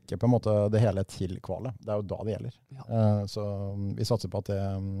å prikke på en måte det hele til kvalet. Det er jo da det gjelder. Ja. Så vi satser på at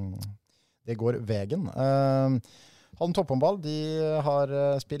det går vegen. Halden Topphåndball, de har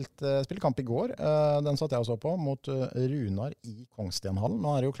spilt kamp i går. Den satt jeg og så på mot Runar i Kongstenhallen. Nå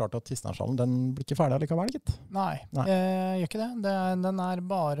er det jo klart at Tisnarshallen, den blir ikke ferdig likevel, gitt. Nei. Gjør ikke det.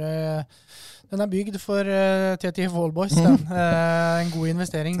 Den er bygd for TT Wallboys, en god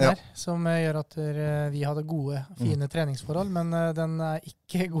investering der, som gjør at vi hadde gode, fine treningsforhold, men den er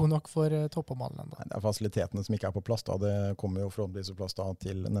ikke god nok for topphåndballen enda. Det er fasilitetene som ikke er på plass da. Det kommer jo forhåpentligvis på plass da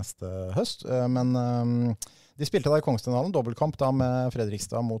til neste høst, men de spilte da i Kongstenhallen, dobbeltkamp da med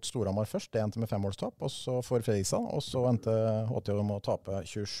Fredrikstad mot Storhamar først. Det endte med 5-målstap, og så for Fredrikstad, og så endte HT med å tape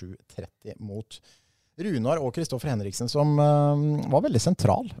 27-30 mot Runar og Kristoffer Henriksen, som var veldig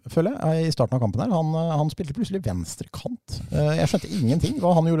sentral, føler jeg, i starten av kampen her. Han spilte plutselig venstrekant. Jeg skjønte ingenting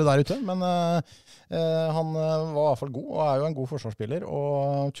hva han gjorde der ute, men han var i hvert fall god, og er jo en god forsvarsspiller. Og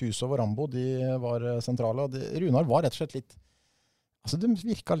Tusov og Rambo, de var sentrale. Og Runar var rett og slett litt... Altså, de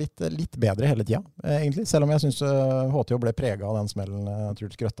virka litt bedre hele tida, egentlig. Selv om jeg synes HTO ble preget av den smellen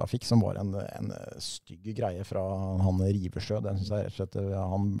Truls Grøtta fikk, som var en stygg greie fra han Riversjø. Den synes jeg rett og slett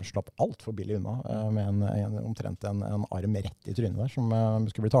han slapp alt for billig unna, med omtrent en arm rett i trynet der, som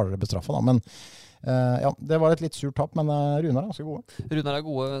skulle bli talere bestraffet da. Men det var et litt surt tapp, men Runar er ganske gode. Runar er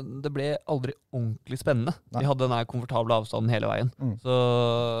gode. Det ble aldri ordentlig spennende. De hadde denne komfortable avstanden hele veien. Så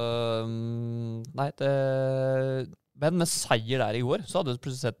men med seier der i går, så hadde det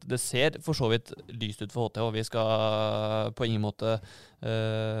plutselig sett, det ser for så vidt lyst ut for HT, og vi skal på ingen måte...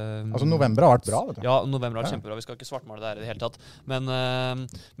 altså november har vært bra, vet du. Ja, november har vært kjempebra, vi skal ikke svartmale det her i det hele tatt. Men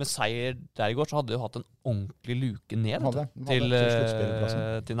med seier der i går, så hadde de jo hatt en ordentlig luke ned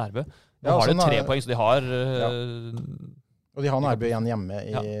til Nærbø. Nå har de 3 poeng, så de har... Og de har Nærbø igjen hjemme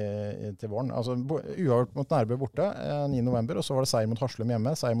til våren. Altså, uavgjort mot Nærbø borte 9. november, og så var det seier mot Haslum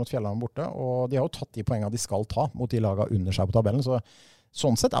hjemme, seier mot Fjellhamn borte, og de har jo tatt de poengene de skal ta mot de lagene under seg på tabellen. Så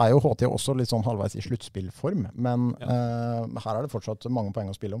sånn sett er jo HT også litt sånn halvveis i sluttspillform, men her er det fortsatt mange poeng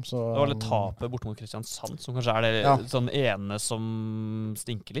å spille om. Så, det var litt tapet borte mot Kristiansand, som kanskje er det sånn ene som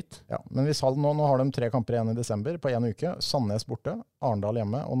stinker litt. Ja, men hvis nå har de 3 kamper igjen i desember på 1 uke. Sandnes borte, Arendal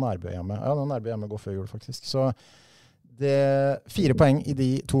hjemme og Nærbø hjemme. Ja, Nærbø hjemme går før jul faktisk. Så det 4 poeng i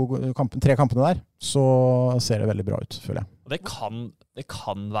de 3 kampene der, så ser det veldig bra ut, føler jeg. Og det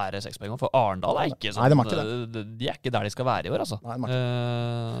kan være 6 poeng, for Arendal er ikke sånn. Nei, de er ikke der de skal være i år, altså. Nei,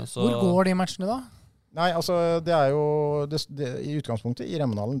 Hvor går de matchene da? Nei, altså, det er jo i utgangspunktet i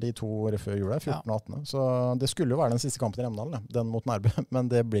Remmenhallen, de 2 før jul, 14. og 18. Så det skulle jo være den siste kampen i Remmenhallen, den mot Nærbø, men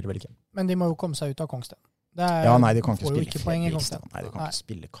det blir det vel ikke. Men de må jo komme seg ut av Kongsten. Nei, de kan ikke spille poeng i Fredrikstad. Nei, de kan ikke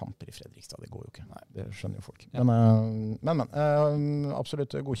spille kamper i Fredrikstad. Det går jo ikke. Nei, det skjønner jo folk. Men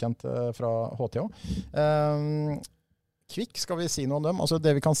absolutt godkjent fra HTO. Kvikk, skal vi si noe om dem? Altså,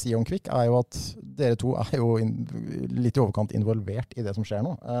 det vi kan si om Kvikk er jo at dere to er jo litt i overkant involvert i det som skjer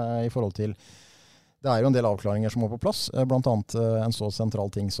nå, i forhold til Det er jo en del avklaringer som må på plass, blant annet en så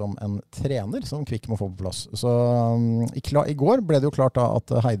sentral ting som en trener som Kvikk må få på plass. Så i går ble det jo klart da at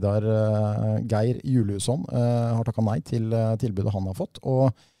Heidar Geir Juliusson har takket nei til tilbudet han har fått,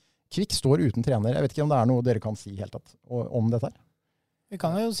 og Kvikk står uten trener. Jeg vet ikke om det er noe dere kan si helt om dette her? Vi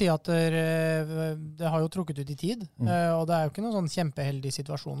kan jo si at det har jo trukket ut i tid, og det er jo ikke noen sånn kjempeheldig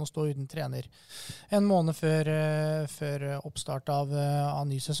situasjon å stå uten trener en måned før oppstart av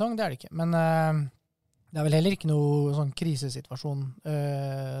ny sesong. Det er det ikke. Men det er vel heller ikke noe sånn krisesituasjon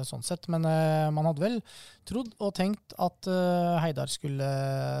sånn sett. Men man hadde vel trodd og tenkt at Heidar skulle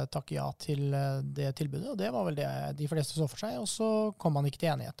takke ja til det tilbudet, og det var vel det de fleste så for seg, og så kom man ikke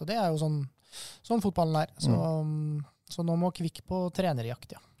til enighet. Og det er jo sånn fotballen er. Så nå må Kvikk på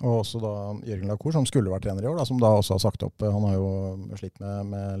trenerjakt, ja. Og også da Jørgen Lacour, som skulle vært trener i år, da, som da også har sagt opp. Han har jo slitt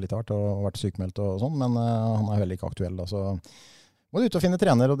med litt hardt og vært sykmeldt og sånn, men han er heller ikke aktuell. Da, så må du ut og finne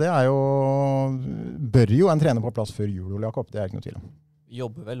trener, og det er jo, bør jo en trener på plass før jul, Jakob. Det er ikke noe tvil om. Vi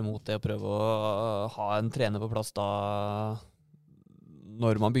jobber vel mot det å prøve å ha en trener på plass da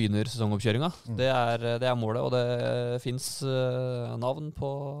når man begynner sesongoppkjøringa. Det er målet, og det finnes navn på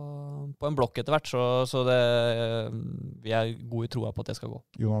en blokk etter hvert, så vi er gode i troa på at det skal gå.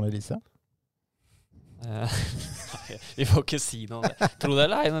 Jon Arne Riise? Vi får ikke si noe om det. Tro det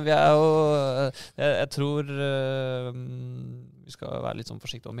eller ei, men vi er jo jeg tror vi skal være litt sånn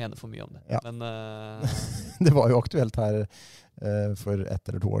forsiktige og mene for mye om det. Ja. Men det var jo aktuelt her for 1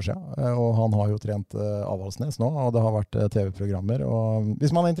 eller 2 år siden, og han har jo trent Avaldsnes nå, og det har vært TV-programmer, og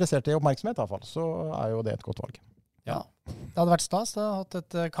hvis man er interessert i oppmerksomhet i hvert fall, så er jo det et godt valg. Ja, det hadde vært stas. Det hadde hatt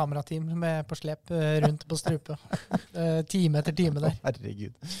et kamerateam med på slep rundt på strupe. Time etter time der.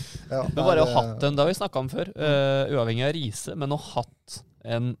 Herregud. Ja, men bare å ha hatt den, det har vi snakket om før, uavhengig av Riise, men å ha hatt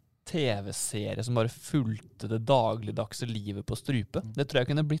en TV-serie som bare fulgte det dagligdagse livet på strupe, det tror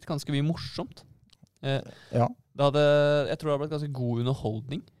jeg kunne blitt ganske mye morsomt. Ja. Jeg tror det hadde blitt ganske god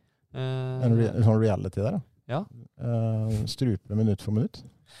underholdning. En sånn reality der, da. Ja. Strupe minutt for minutt.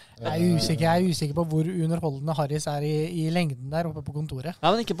 Jeg er usikker på hvor underholdende Harris er i lengden der oppe på kontoret.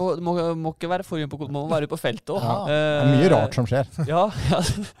 Nei, men det må ikke være for mye på kontoret, må være ute på feltet også. Det er mye rart som skjer. Ja,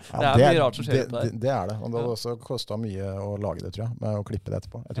 det er mye rart som skjer ute der. Det er det, og det hadde også kostet mye å lage det, tror jeg, med å klippe det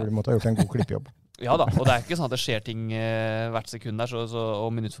etterpå. Jeg tror de måtte ha gjort en god klippejobb. Ja da, og det er ikke sånn at det skjer ting hvert sekund der, og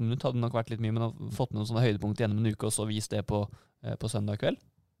minutt for minutt hadde det nok vært litt mye, men å fått med noen sånne høydepunkt gjennom en uke, og så vist det på søndag kveld.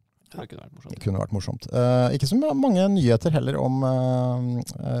 Det kunne vært morsomt. Ikke så mange nyheter heller om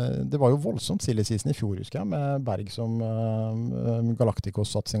det var jo voldsomt silly season i fjor, husker jeg, med Berg som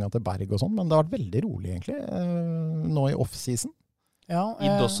Galacticos-satsingen til Berg og sånn, men det har vært veldig rolig egentlig nå i off-season. Ja,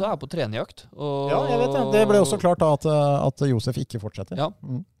 Id også er på trenerjakt. Ja, jeg vet det. Det ble også klart da at Josef ikke fortsetter. Ja.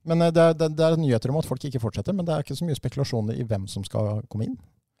 Men det er nyheter om at folk ikke fortsetter, men det er ikke så mye spekulasjoner i hvem som skal komme inn.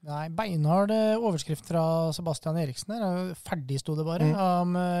 Nei, beinhard overskrift fra Sebastian Eriksen her. Ferdig sto det bare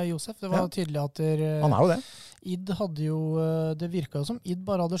om Josef. Det var tydelig at han er jo det. Id hadde jo, det virket jo som Id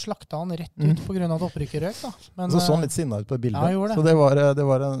bare hadde slakta han rett ut på grunn av at opprykket røk. Da. Men, så sånn litt sinna ut på bildet. Ja, gjorde det. Så det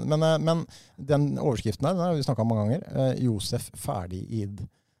var men den overskriften her, den har vi snakket om mange ganger. Josef ferdig Id.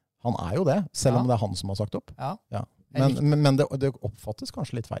 Han er jo det, selv om det er han som har sagt opp. Ja. Men det oppfattes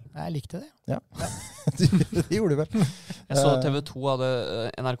kanskje litt feil. Jeg likte det. Ja. Det gjorde du vel. Jeg så TV2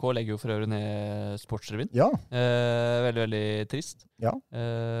 NRK legger jo for øvrig ned Sportsrevyen. Ja. Veldig, veldig trist. Ja.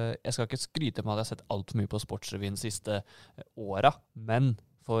 Jeg skal ikke skryte med at jeg har sett alt for mye på Sportsrevyen de siste åra, men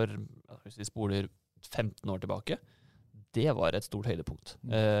hvis vi spoler 15 år tilbake, det var et stort høydepunkt.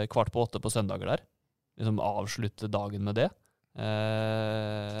 7:15 på søndager der. Liksom avslutte dagen med det.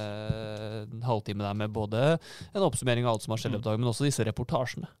 En halvtime der med både en oppsummering av alt som har skjedd i dagen, men også disse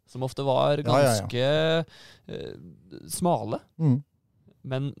reportasjene, som ofte var ganske smale,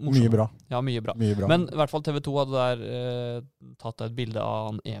 men morsomme. Mye bra. Ja, mye bra. Men i hvert fall TV2 hadde der tatt et bilde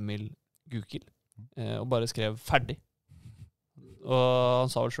av Emil Gukild og bare skrev 'ferdig'. Og han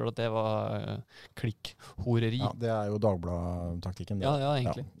sa vel selv at det var klikkhoreri. Ja, det er jo Dagbladet-taktikken. Ja,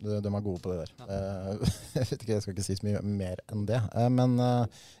 egentlig. Ja, de er gode på det der. Ja. Jeg vet ikke, jeg skal ikke si så mye mer enn det. Men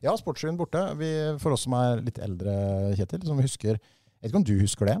ja, Sportsrevyen borte. For oss som er litt eldre, Kjetil, som husker, jeg vet ikke om du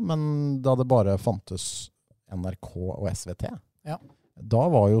husker det, men da det bare fantes NRK og SVT, da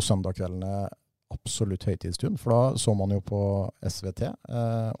var jo søndagkveldene absolutt høytidsstund, for da så man jo på SVT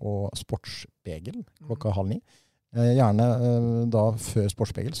og Sportsspegel klokka 8:30. Gjerne da før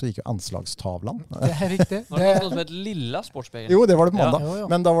Sportspegel så gikk jo anslagstavlan. Det er riktig. Var det noe som het Lilla Sportspegel? Jo, det var det på mandag. Ja.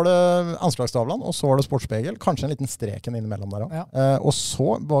 Men da var det anslagstavlan, og så var det Sportspegel. Kanskje en liten streken innimellom der også. Ja. Og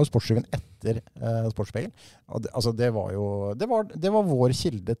så var jo Sportsrevyen etter Sportspegel. Og det var vår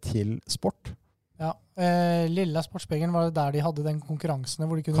kilde til sport. Ja, Lilla Sportspegelen var det der de hadde den konkurransene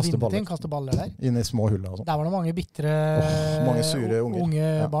hvor de kunne vinne ting, kaste baller der. Inne i små huller og sånn. Der var det mange bitre mange sure unge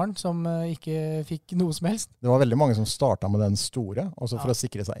barn som ikke fikk noe som helst. Det var veldig mange som startet med den store, også for å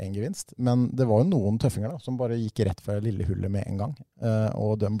sikre seg en gevinst. Men det var jo noen tøffinger da, som bare gikk rett fra lille hullet med en gang.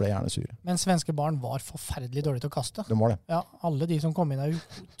 Og de ble gjerne sure. Men svenske barn var forferdelig dårlige til å kaste. De var det. Ja, alle de som kom inn er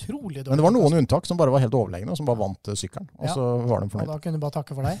utrolig dårlige. Men det var noen unntak som bare var helt overlegne, og som bare vant sykkelen. Og så var de fornøyd. Og da kunne du bare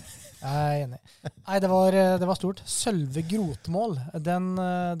takke for deg. Jeg er enig. Nei, det var stort. Sølve Grotmål,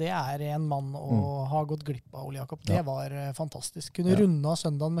 det er en mann å ha gått glipp av, Ole Jakob. Det var fantastisk. Kunne runde av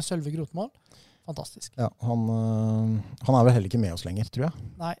søndagen med Sølve Grotmål. Fantastisk. Ja, han er vel heller ikke med oss lenger, tror jeg.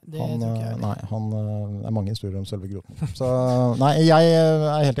 Nei, det tror ikke jeg. Nei, han er mange historier om Sølve Grotmål. Så nei, jeg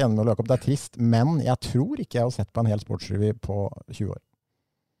er helt enig med Ole Jakob. Det er trist, men jeg tror ikke jeg har sett på en hel sportsrevy på 20 år.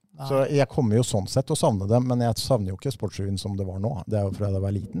 Nei. Så jeg kommer jo sånn sett å savne dem, men jeg savner jo ikke sportsrevyen som det var nå. Det er jo fra jeg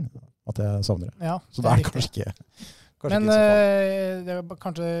var liten at jeg savner det. Ja, så det er kanskje ikke men ikke så farlig. Det er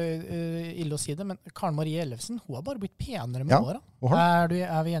kanskje ille å si det, men Karen Marie Ellefsen, hun har bare blitt penere med åra. Er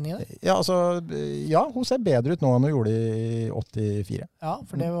vi enige i det? Ja, altså, hun ser bedre ut nå enn hun gjorde i 84. Ja,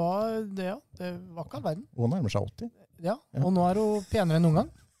 for det var ikke all verden. Hun nærmer seg 80. Ja, og nå er hun penere enn noen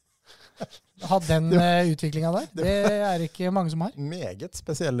gang. Hatt den utviklingen der. Det er ikke mange som har. Meget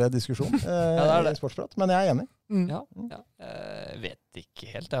spesielle diskusjon i Sportsprat, men jeg er enig. Ja. Jeg vet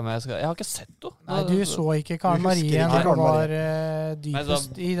ikke helt. Jeg har ikke sett henne. Nei, du så ikke Karen Marie når hun var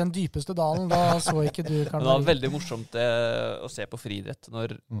i den dypeste dalen. Da så ikke du Karen Marie. Det var veldig morsomt å se på friidrett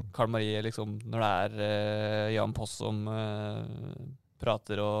når Karen Marie, liksom, når det er Jan Poss som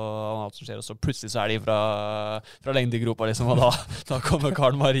prater og alt som skjer, og så plutselig så er de fra lengdegropa, liksom, og da kommer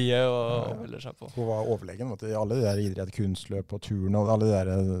Karen Marie og melder seg på. Hun var overlegen, vet du, i alle de der idrett, kunstløp og turn, og alle de der,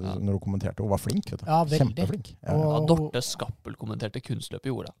 når hun kommenterte, hun var flink, vet du. Ja, veldig. Kjempeflink. Ja. Dorte Skappel kommenterte kunstløp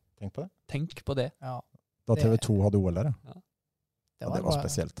i jorda. Tenk på det. Ja. Da TV 2 hadde OL der, ja. Det var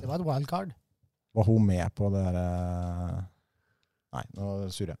spesielt. Det var et wildcard. Var hun med på det der... Nei, nå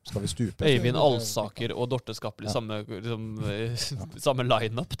surrer jeg. Skal vi stupe? Øyvind Alsaker og Dorte Skappel i samme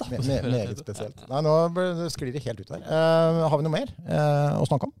line-up, da. Meget spesielt. Nei, nå sklir det helt ut der. Har vi noe mer å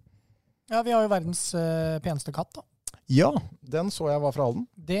snakke om? Ja, vi har jo verdens peneste katt, da. Ja, den så jeg var fra Halden.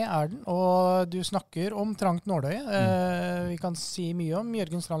 Det er den, og du snakker om trangt nåløye. Vi kan si mye om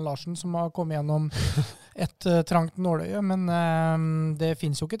Jørgen Strand Larsen som har kommet gjennom et trangt nåløye, men det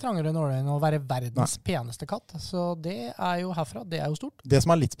finnes jo ikke trangere nåløye enn å være verdens peneste katt. Så det er jo herfra, det er jo stort. Det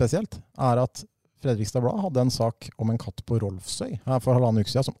som er litt spesielt, er at Fredrikstad Blad hadde en sak om en katt på Rolfsøy her for 1,5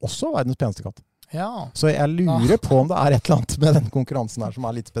 uke siden, som også var verdens peneste katt. Ja. Så jeg lurer på om det er et eller annet med den konkurransen her som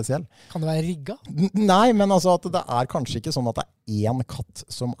er litt spesiell. Kan det være rigga? Nei, men altså at det er kanskje ikke sånn at det er én katt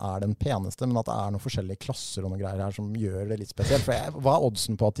som er den peneste, men at det er noen forskjellige klasser og noen greier her som gjør det litt spesielt. For hva er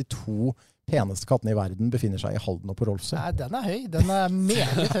oddsen på at de 2 peneste kattene i verden befinner seg i Halden og på Rolfsøy? Nei, den er høy. Den er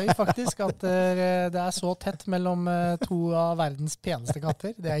meget høy, faktisk. At det er så tett mellom 2 av verdens peneste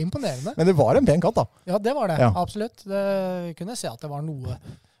katter. Det er imponerende. Men det var en pen katt, da. Ja, det var det. Ja. Absolutt. Vi kunne se at det var noe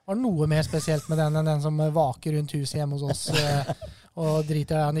mer spesielt med den enn den som vaker rundt huset hjemme hos oss og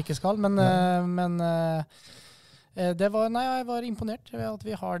driter der han ikke skal. Men jeg var imponert ved at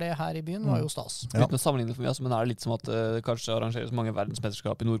vi har det her i byen. Det var jo stas. Uten å sammenligne for mye, men er det litt som at det kanskje arrangeres mange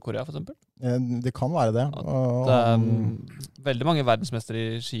verdensmesterskap i Nord-Korea, for eksempel? Det kan være det. Det er veldig mange verdensmestere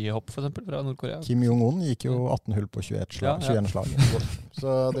i skihopp, for eksempel, fra Nord-Korea. Kim Jong-un gikk jo 18 hull på 21 slag. Så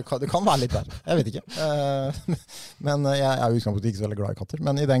det kan være litt der. Jeg vet ikke. Men jeg er jo ikke så veldig glad i katter.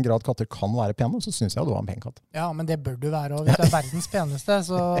 Men i den grad katter kan være pene, så synes jeg du har en pen katt. Ja, men det bør du være. Og hvis du er verdens peneste,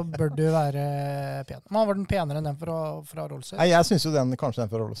 så bør du være pen. Men var den penere enn den fra Rolfsøy? Nei, jeg synes jo kanskje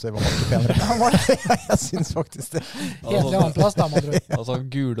den fra Rolfsøy var litt penere. Jeg synes faktisk det. Helt i annen plass, da, må du. Altså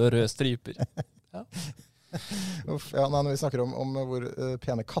gule og røde striper. Ja. Når vi snakker om hvor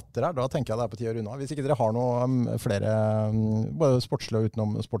pene katter er, da tenker jeg det er på tide å runde av. Hvis ikke dere har noe flere, både sportslige og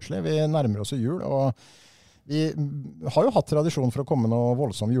utenom sportslige, vi nærmer oss jul, og vi har jo hatt tradisjon for å komme med noen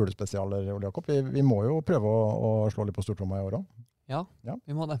voldsomme julespesialer, Ole Jakob. Vi må jo prøve å slå litt på stortromma i år også. Ja,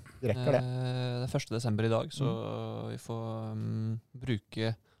 vi må det. Vi rekker det. Det er 1. desember i dag, så vi får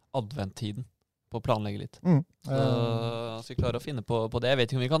bruke adventtiden på å planlegge litt. Så vi klarer å finne på det. Jeg vet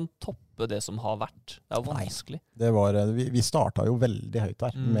ikke om vi kan toppe det som har vært. Det er jo vanskelig. Vi startet jo veldig høyt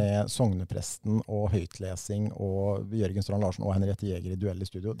der, med Sognepresten og høytlesing og Jørgen Strand Larsen og Henriette Jæger i duell i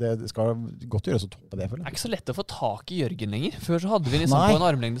studio. Det skal godt gjøres å toppe det, føler jeg. Det er ikke så lett å få tak i Jørgen lenger. Før så hadde vi liksom på en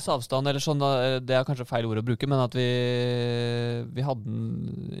armlengdes avstand, eller sånn, det er kanskje feil ord å bruke, men at vi hadde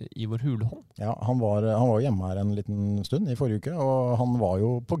den i vår hulehånd. Ja, han var hjemme her en liten stund i forrige uke, og han var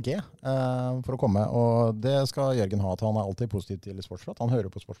jo på G for å komme, og det skal Jørgen ha, at han alltid positiv til Sportsprat. Han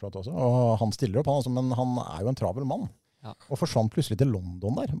hører på Sportsprat også, og han stiller opp, men han jo en travel mann. Ja. Og forsvant plutselig til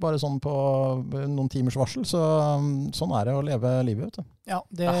London der, bare sånn på noen timers varsel. Så sånn det å leve livet, vet du. Ja,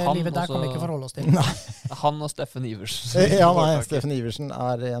 det livet der kan vi ikke forholde oss til. Nei. Han og Steffen Iversen. Ja, nei, Steffen Iversen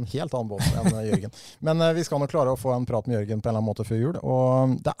en helt annen båt enn Jørgen. Men vi skal nok klare å få en prat med Jørgen på en eller annen måte før jul.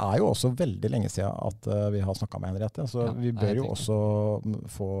 Og det jo også veldig lenge siden at vi har snakket med Henriette, så vi bør jo også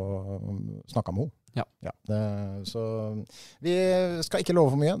få snakket med henne. Ja. Så vi skal ikke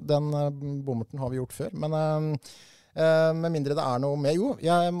love for mye. Den bommerten har vi gjort før, men med mindre det noe med. Jo,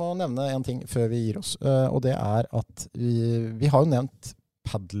 jeg må nevne en ting før vi gir oss, og det at vi har jo nevnt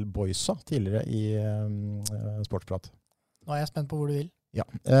Paddleboysa tidligere i Sportsprat. Nå jeg spent på hvor du vil. Ja,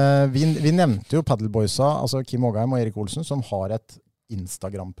 vi nevnte jo Paddleboysa, altså Kim Ågheim og Erik Olsen, som har et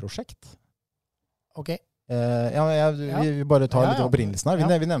Instagram-prosjekt. Ok. Vi bare tar litt opprinnelsen her.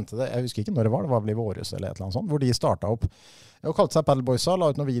 Vi nevnte det, jeg husker ikke når det var vel i våres eller et eller annet sånt, hvor de startet opp og kalte seg Paddleboysa,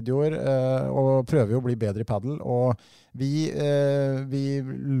 la ut noen videoer og prøver jo å bli bedre i paddle, og vi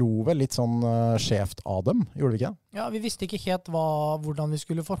lo vel litt sånn skjevt av dem, gjorde vi ikke? Ja, vi visste ikke helt hvordan vi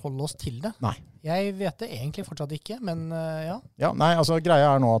skulle forholde oss til det. Nei. Jeg vet det egentlig fortsatt ikke, men ja. Ja, nei, altså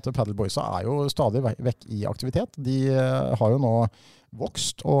greia nå at Paddleboysa jo stadig vekk i aktivitet. De har jo nå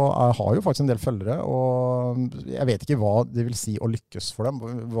vokst, og har jo faktisk en del følgere, og jeg vet ikke hva det vil si å lykkes for dem,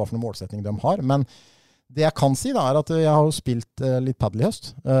 hva for en målsetning de har, men det jeg kan si at jeg har jo spilt litt paddle i høst.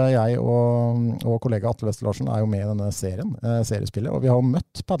 Jeg og kollega Atle Vester Larsen jo med i denne seriespillet, og vi har jo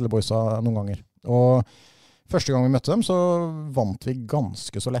møtt Paddleboysa noen ganger. Og første gang vi møtte dem, så vant vi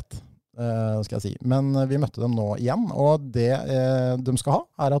ganske så lett, skal jeg si. Men vi møtte dem nå igjen, og det de skal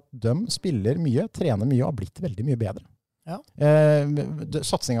ha at de spiller mye, trener mye og har blitt veldig mye bedre. Ja.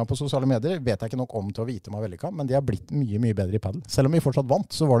 Satsingen på sosiale medier vet jeg ikke nok om til å vite om vellykka, men de har blitt mye, mye bedre i paddle. Selv om vi fortsatt vant,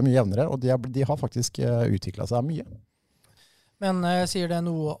 så var det mye jevnere, og de har faktisk utviklet seg mye. Men sier det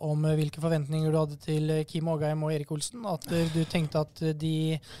noe om hvilke forventninger du hadde til Kim Ågheim og Erik Olsen? At du tenkte at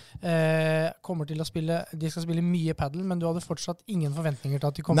de kommer til å de skal spille mye paddle, men du hadde fortsatt ingen forventninger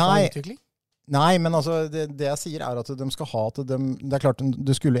til at de kommer til å utvikling? Nei, men altså, det jeg sier at de skal ha at det klart,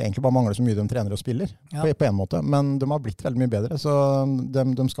 det skulle egentlig bare mangle så mye de trener og spiller, på en måte, men de har blitt veldig mye bedre, så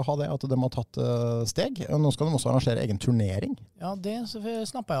de skal ha det, at de har tatt steg. Og nå skal de også arrangere egen turnering. Ja, det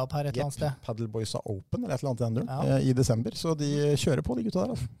snappet jeg opp her et eller annet sted. Paddleboysa Open, eller et eller annet i desember, så de kjører på de gutta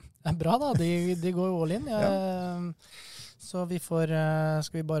der. Altså. Det bra da, de går jo all in. Så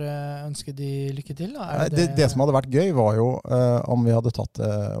skal vi bare ønske de lykke til? Da? Det som hadde vært gøy var jo om vi hadde tatt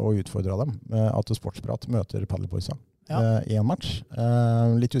og utfordret dem, at Sportsprat møter Paddleboysa i en match.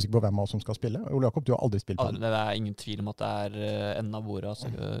 Litt usikker på hvem av oss som skal spille. Ole Jakob, du har aldri spilt paddle. Det ingen tvil om at det enden av bordet, altså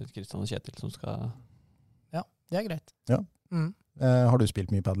Kristian og Kjetil som skal... Ja, det greit. Ja. Har du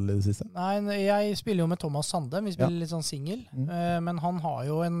spilt mye paddle i det siste? Nei, jeg spiller jo med Thomas Sande. Vi spiller litt sånn single, men han har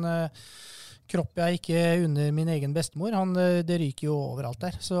jo en... kropp jeg ikke under min egen bestemor. Det ryker jo overalt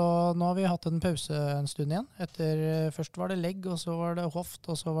der. Så nå har vi hatt en pause en stund igjen. Først var det legg, og så var det hoft,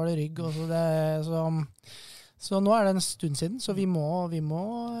 og så var det rygg. Så nå det en stund siden, så vi må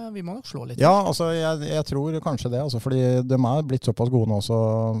nok slå litt. Ja, altså jeg tror kanskje det, altså, fordi de blitt såpass gode nå. Så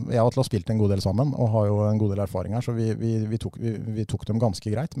jeg har til å ha spilt en god del sammen, og har jo en god del erfaring her, så vi tok dem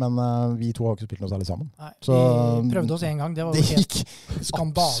ganske greit, men vi to har ikke spilt noe særlig sammen. Nei, så, vi prøvde oss en gang, det var jo helt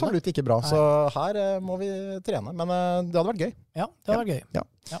skandale. Absolutt ikke bra, så her må vi trene, men det hadde vært gøy. Ja, det hadde vært gøy.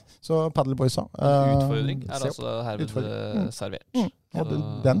 Ja. Så Paddleboysa. Utfordring altså herved servert. Og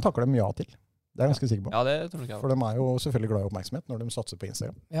den takler de mye av til. Det jeg ganske sikker på. Ja, det tror jeg. For de jo selvfølgelig glad i oppmerksomhet når de satser på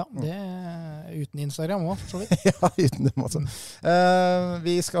Instagram. Ja, det uten Instagram også, for så vidt. Ja, uten dem også.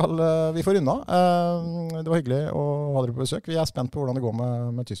 Vi får unna. Det var hyggelig å ha dere på besøk. Vi spent på hvordan det går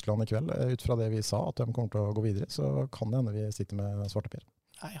med Tyskland i kveld. Ut fra det vi sa, at de kommer til å gå videre, så kan det hende vi sitter med Svarteper.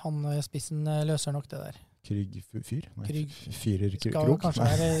 Nei, spissen løser nok det der. Krygfyr? Fyrer krok? Skal kanskje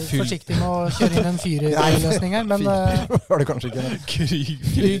være forsiktig med å kjøre inn en fyrerløsning her, men var det kanskje ikke en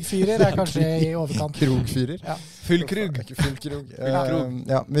krygfyrer kanskje i overkant. Krogfyrer? Ja. Full krug. Full krog.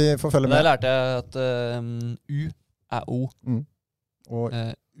 Ja, vi får følge med. Der lærte jeg at U O. Og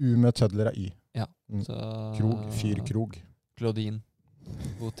U med tødler Y. Ja. Så... Krog, fyr, krog. Claudine.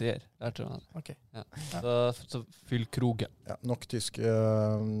 Botier, der tror jeg. Okay. Ja. Så fyll krog. Ja, nok tysk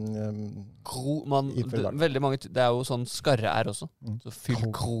veldig mange, det jo sånn skarre også. Så fyll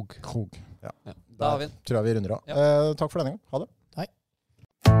krog. Ja. Da har vi den. Tror jeg vi runder av. Ja. Takk for denne gang. Ha det. Hei.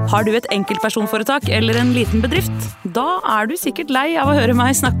 Har du et enkeltpersonforetak eller en liten bedrift? Da du sikkert lei av å høre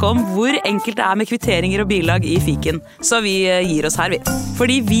meg snakke om hvor enkelt det med kvitteringer og bilag i fiken. Så vi gir oss her, vi.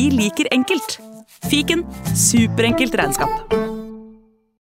 Fordi vi liker enkelt. Fiken, superenkelt regnskap.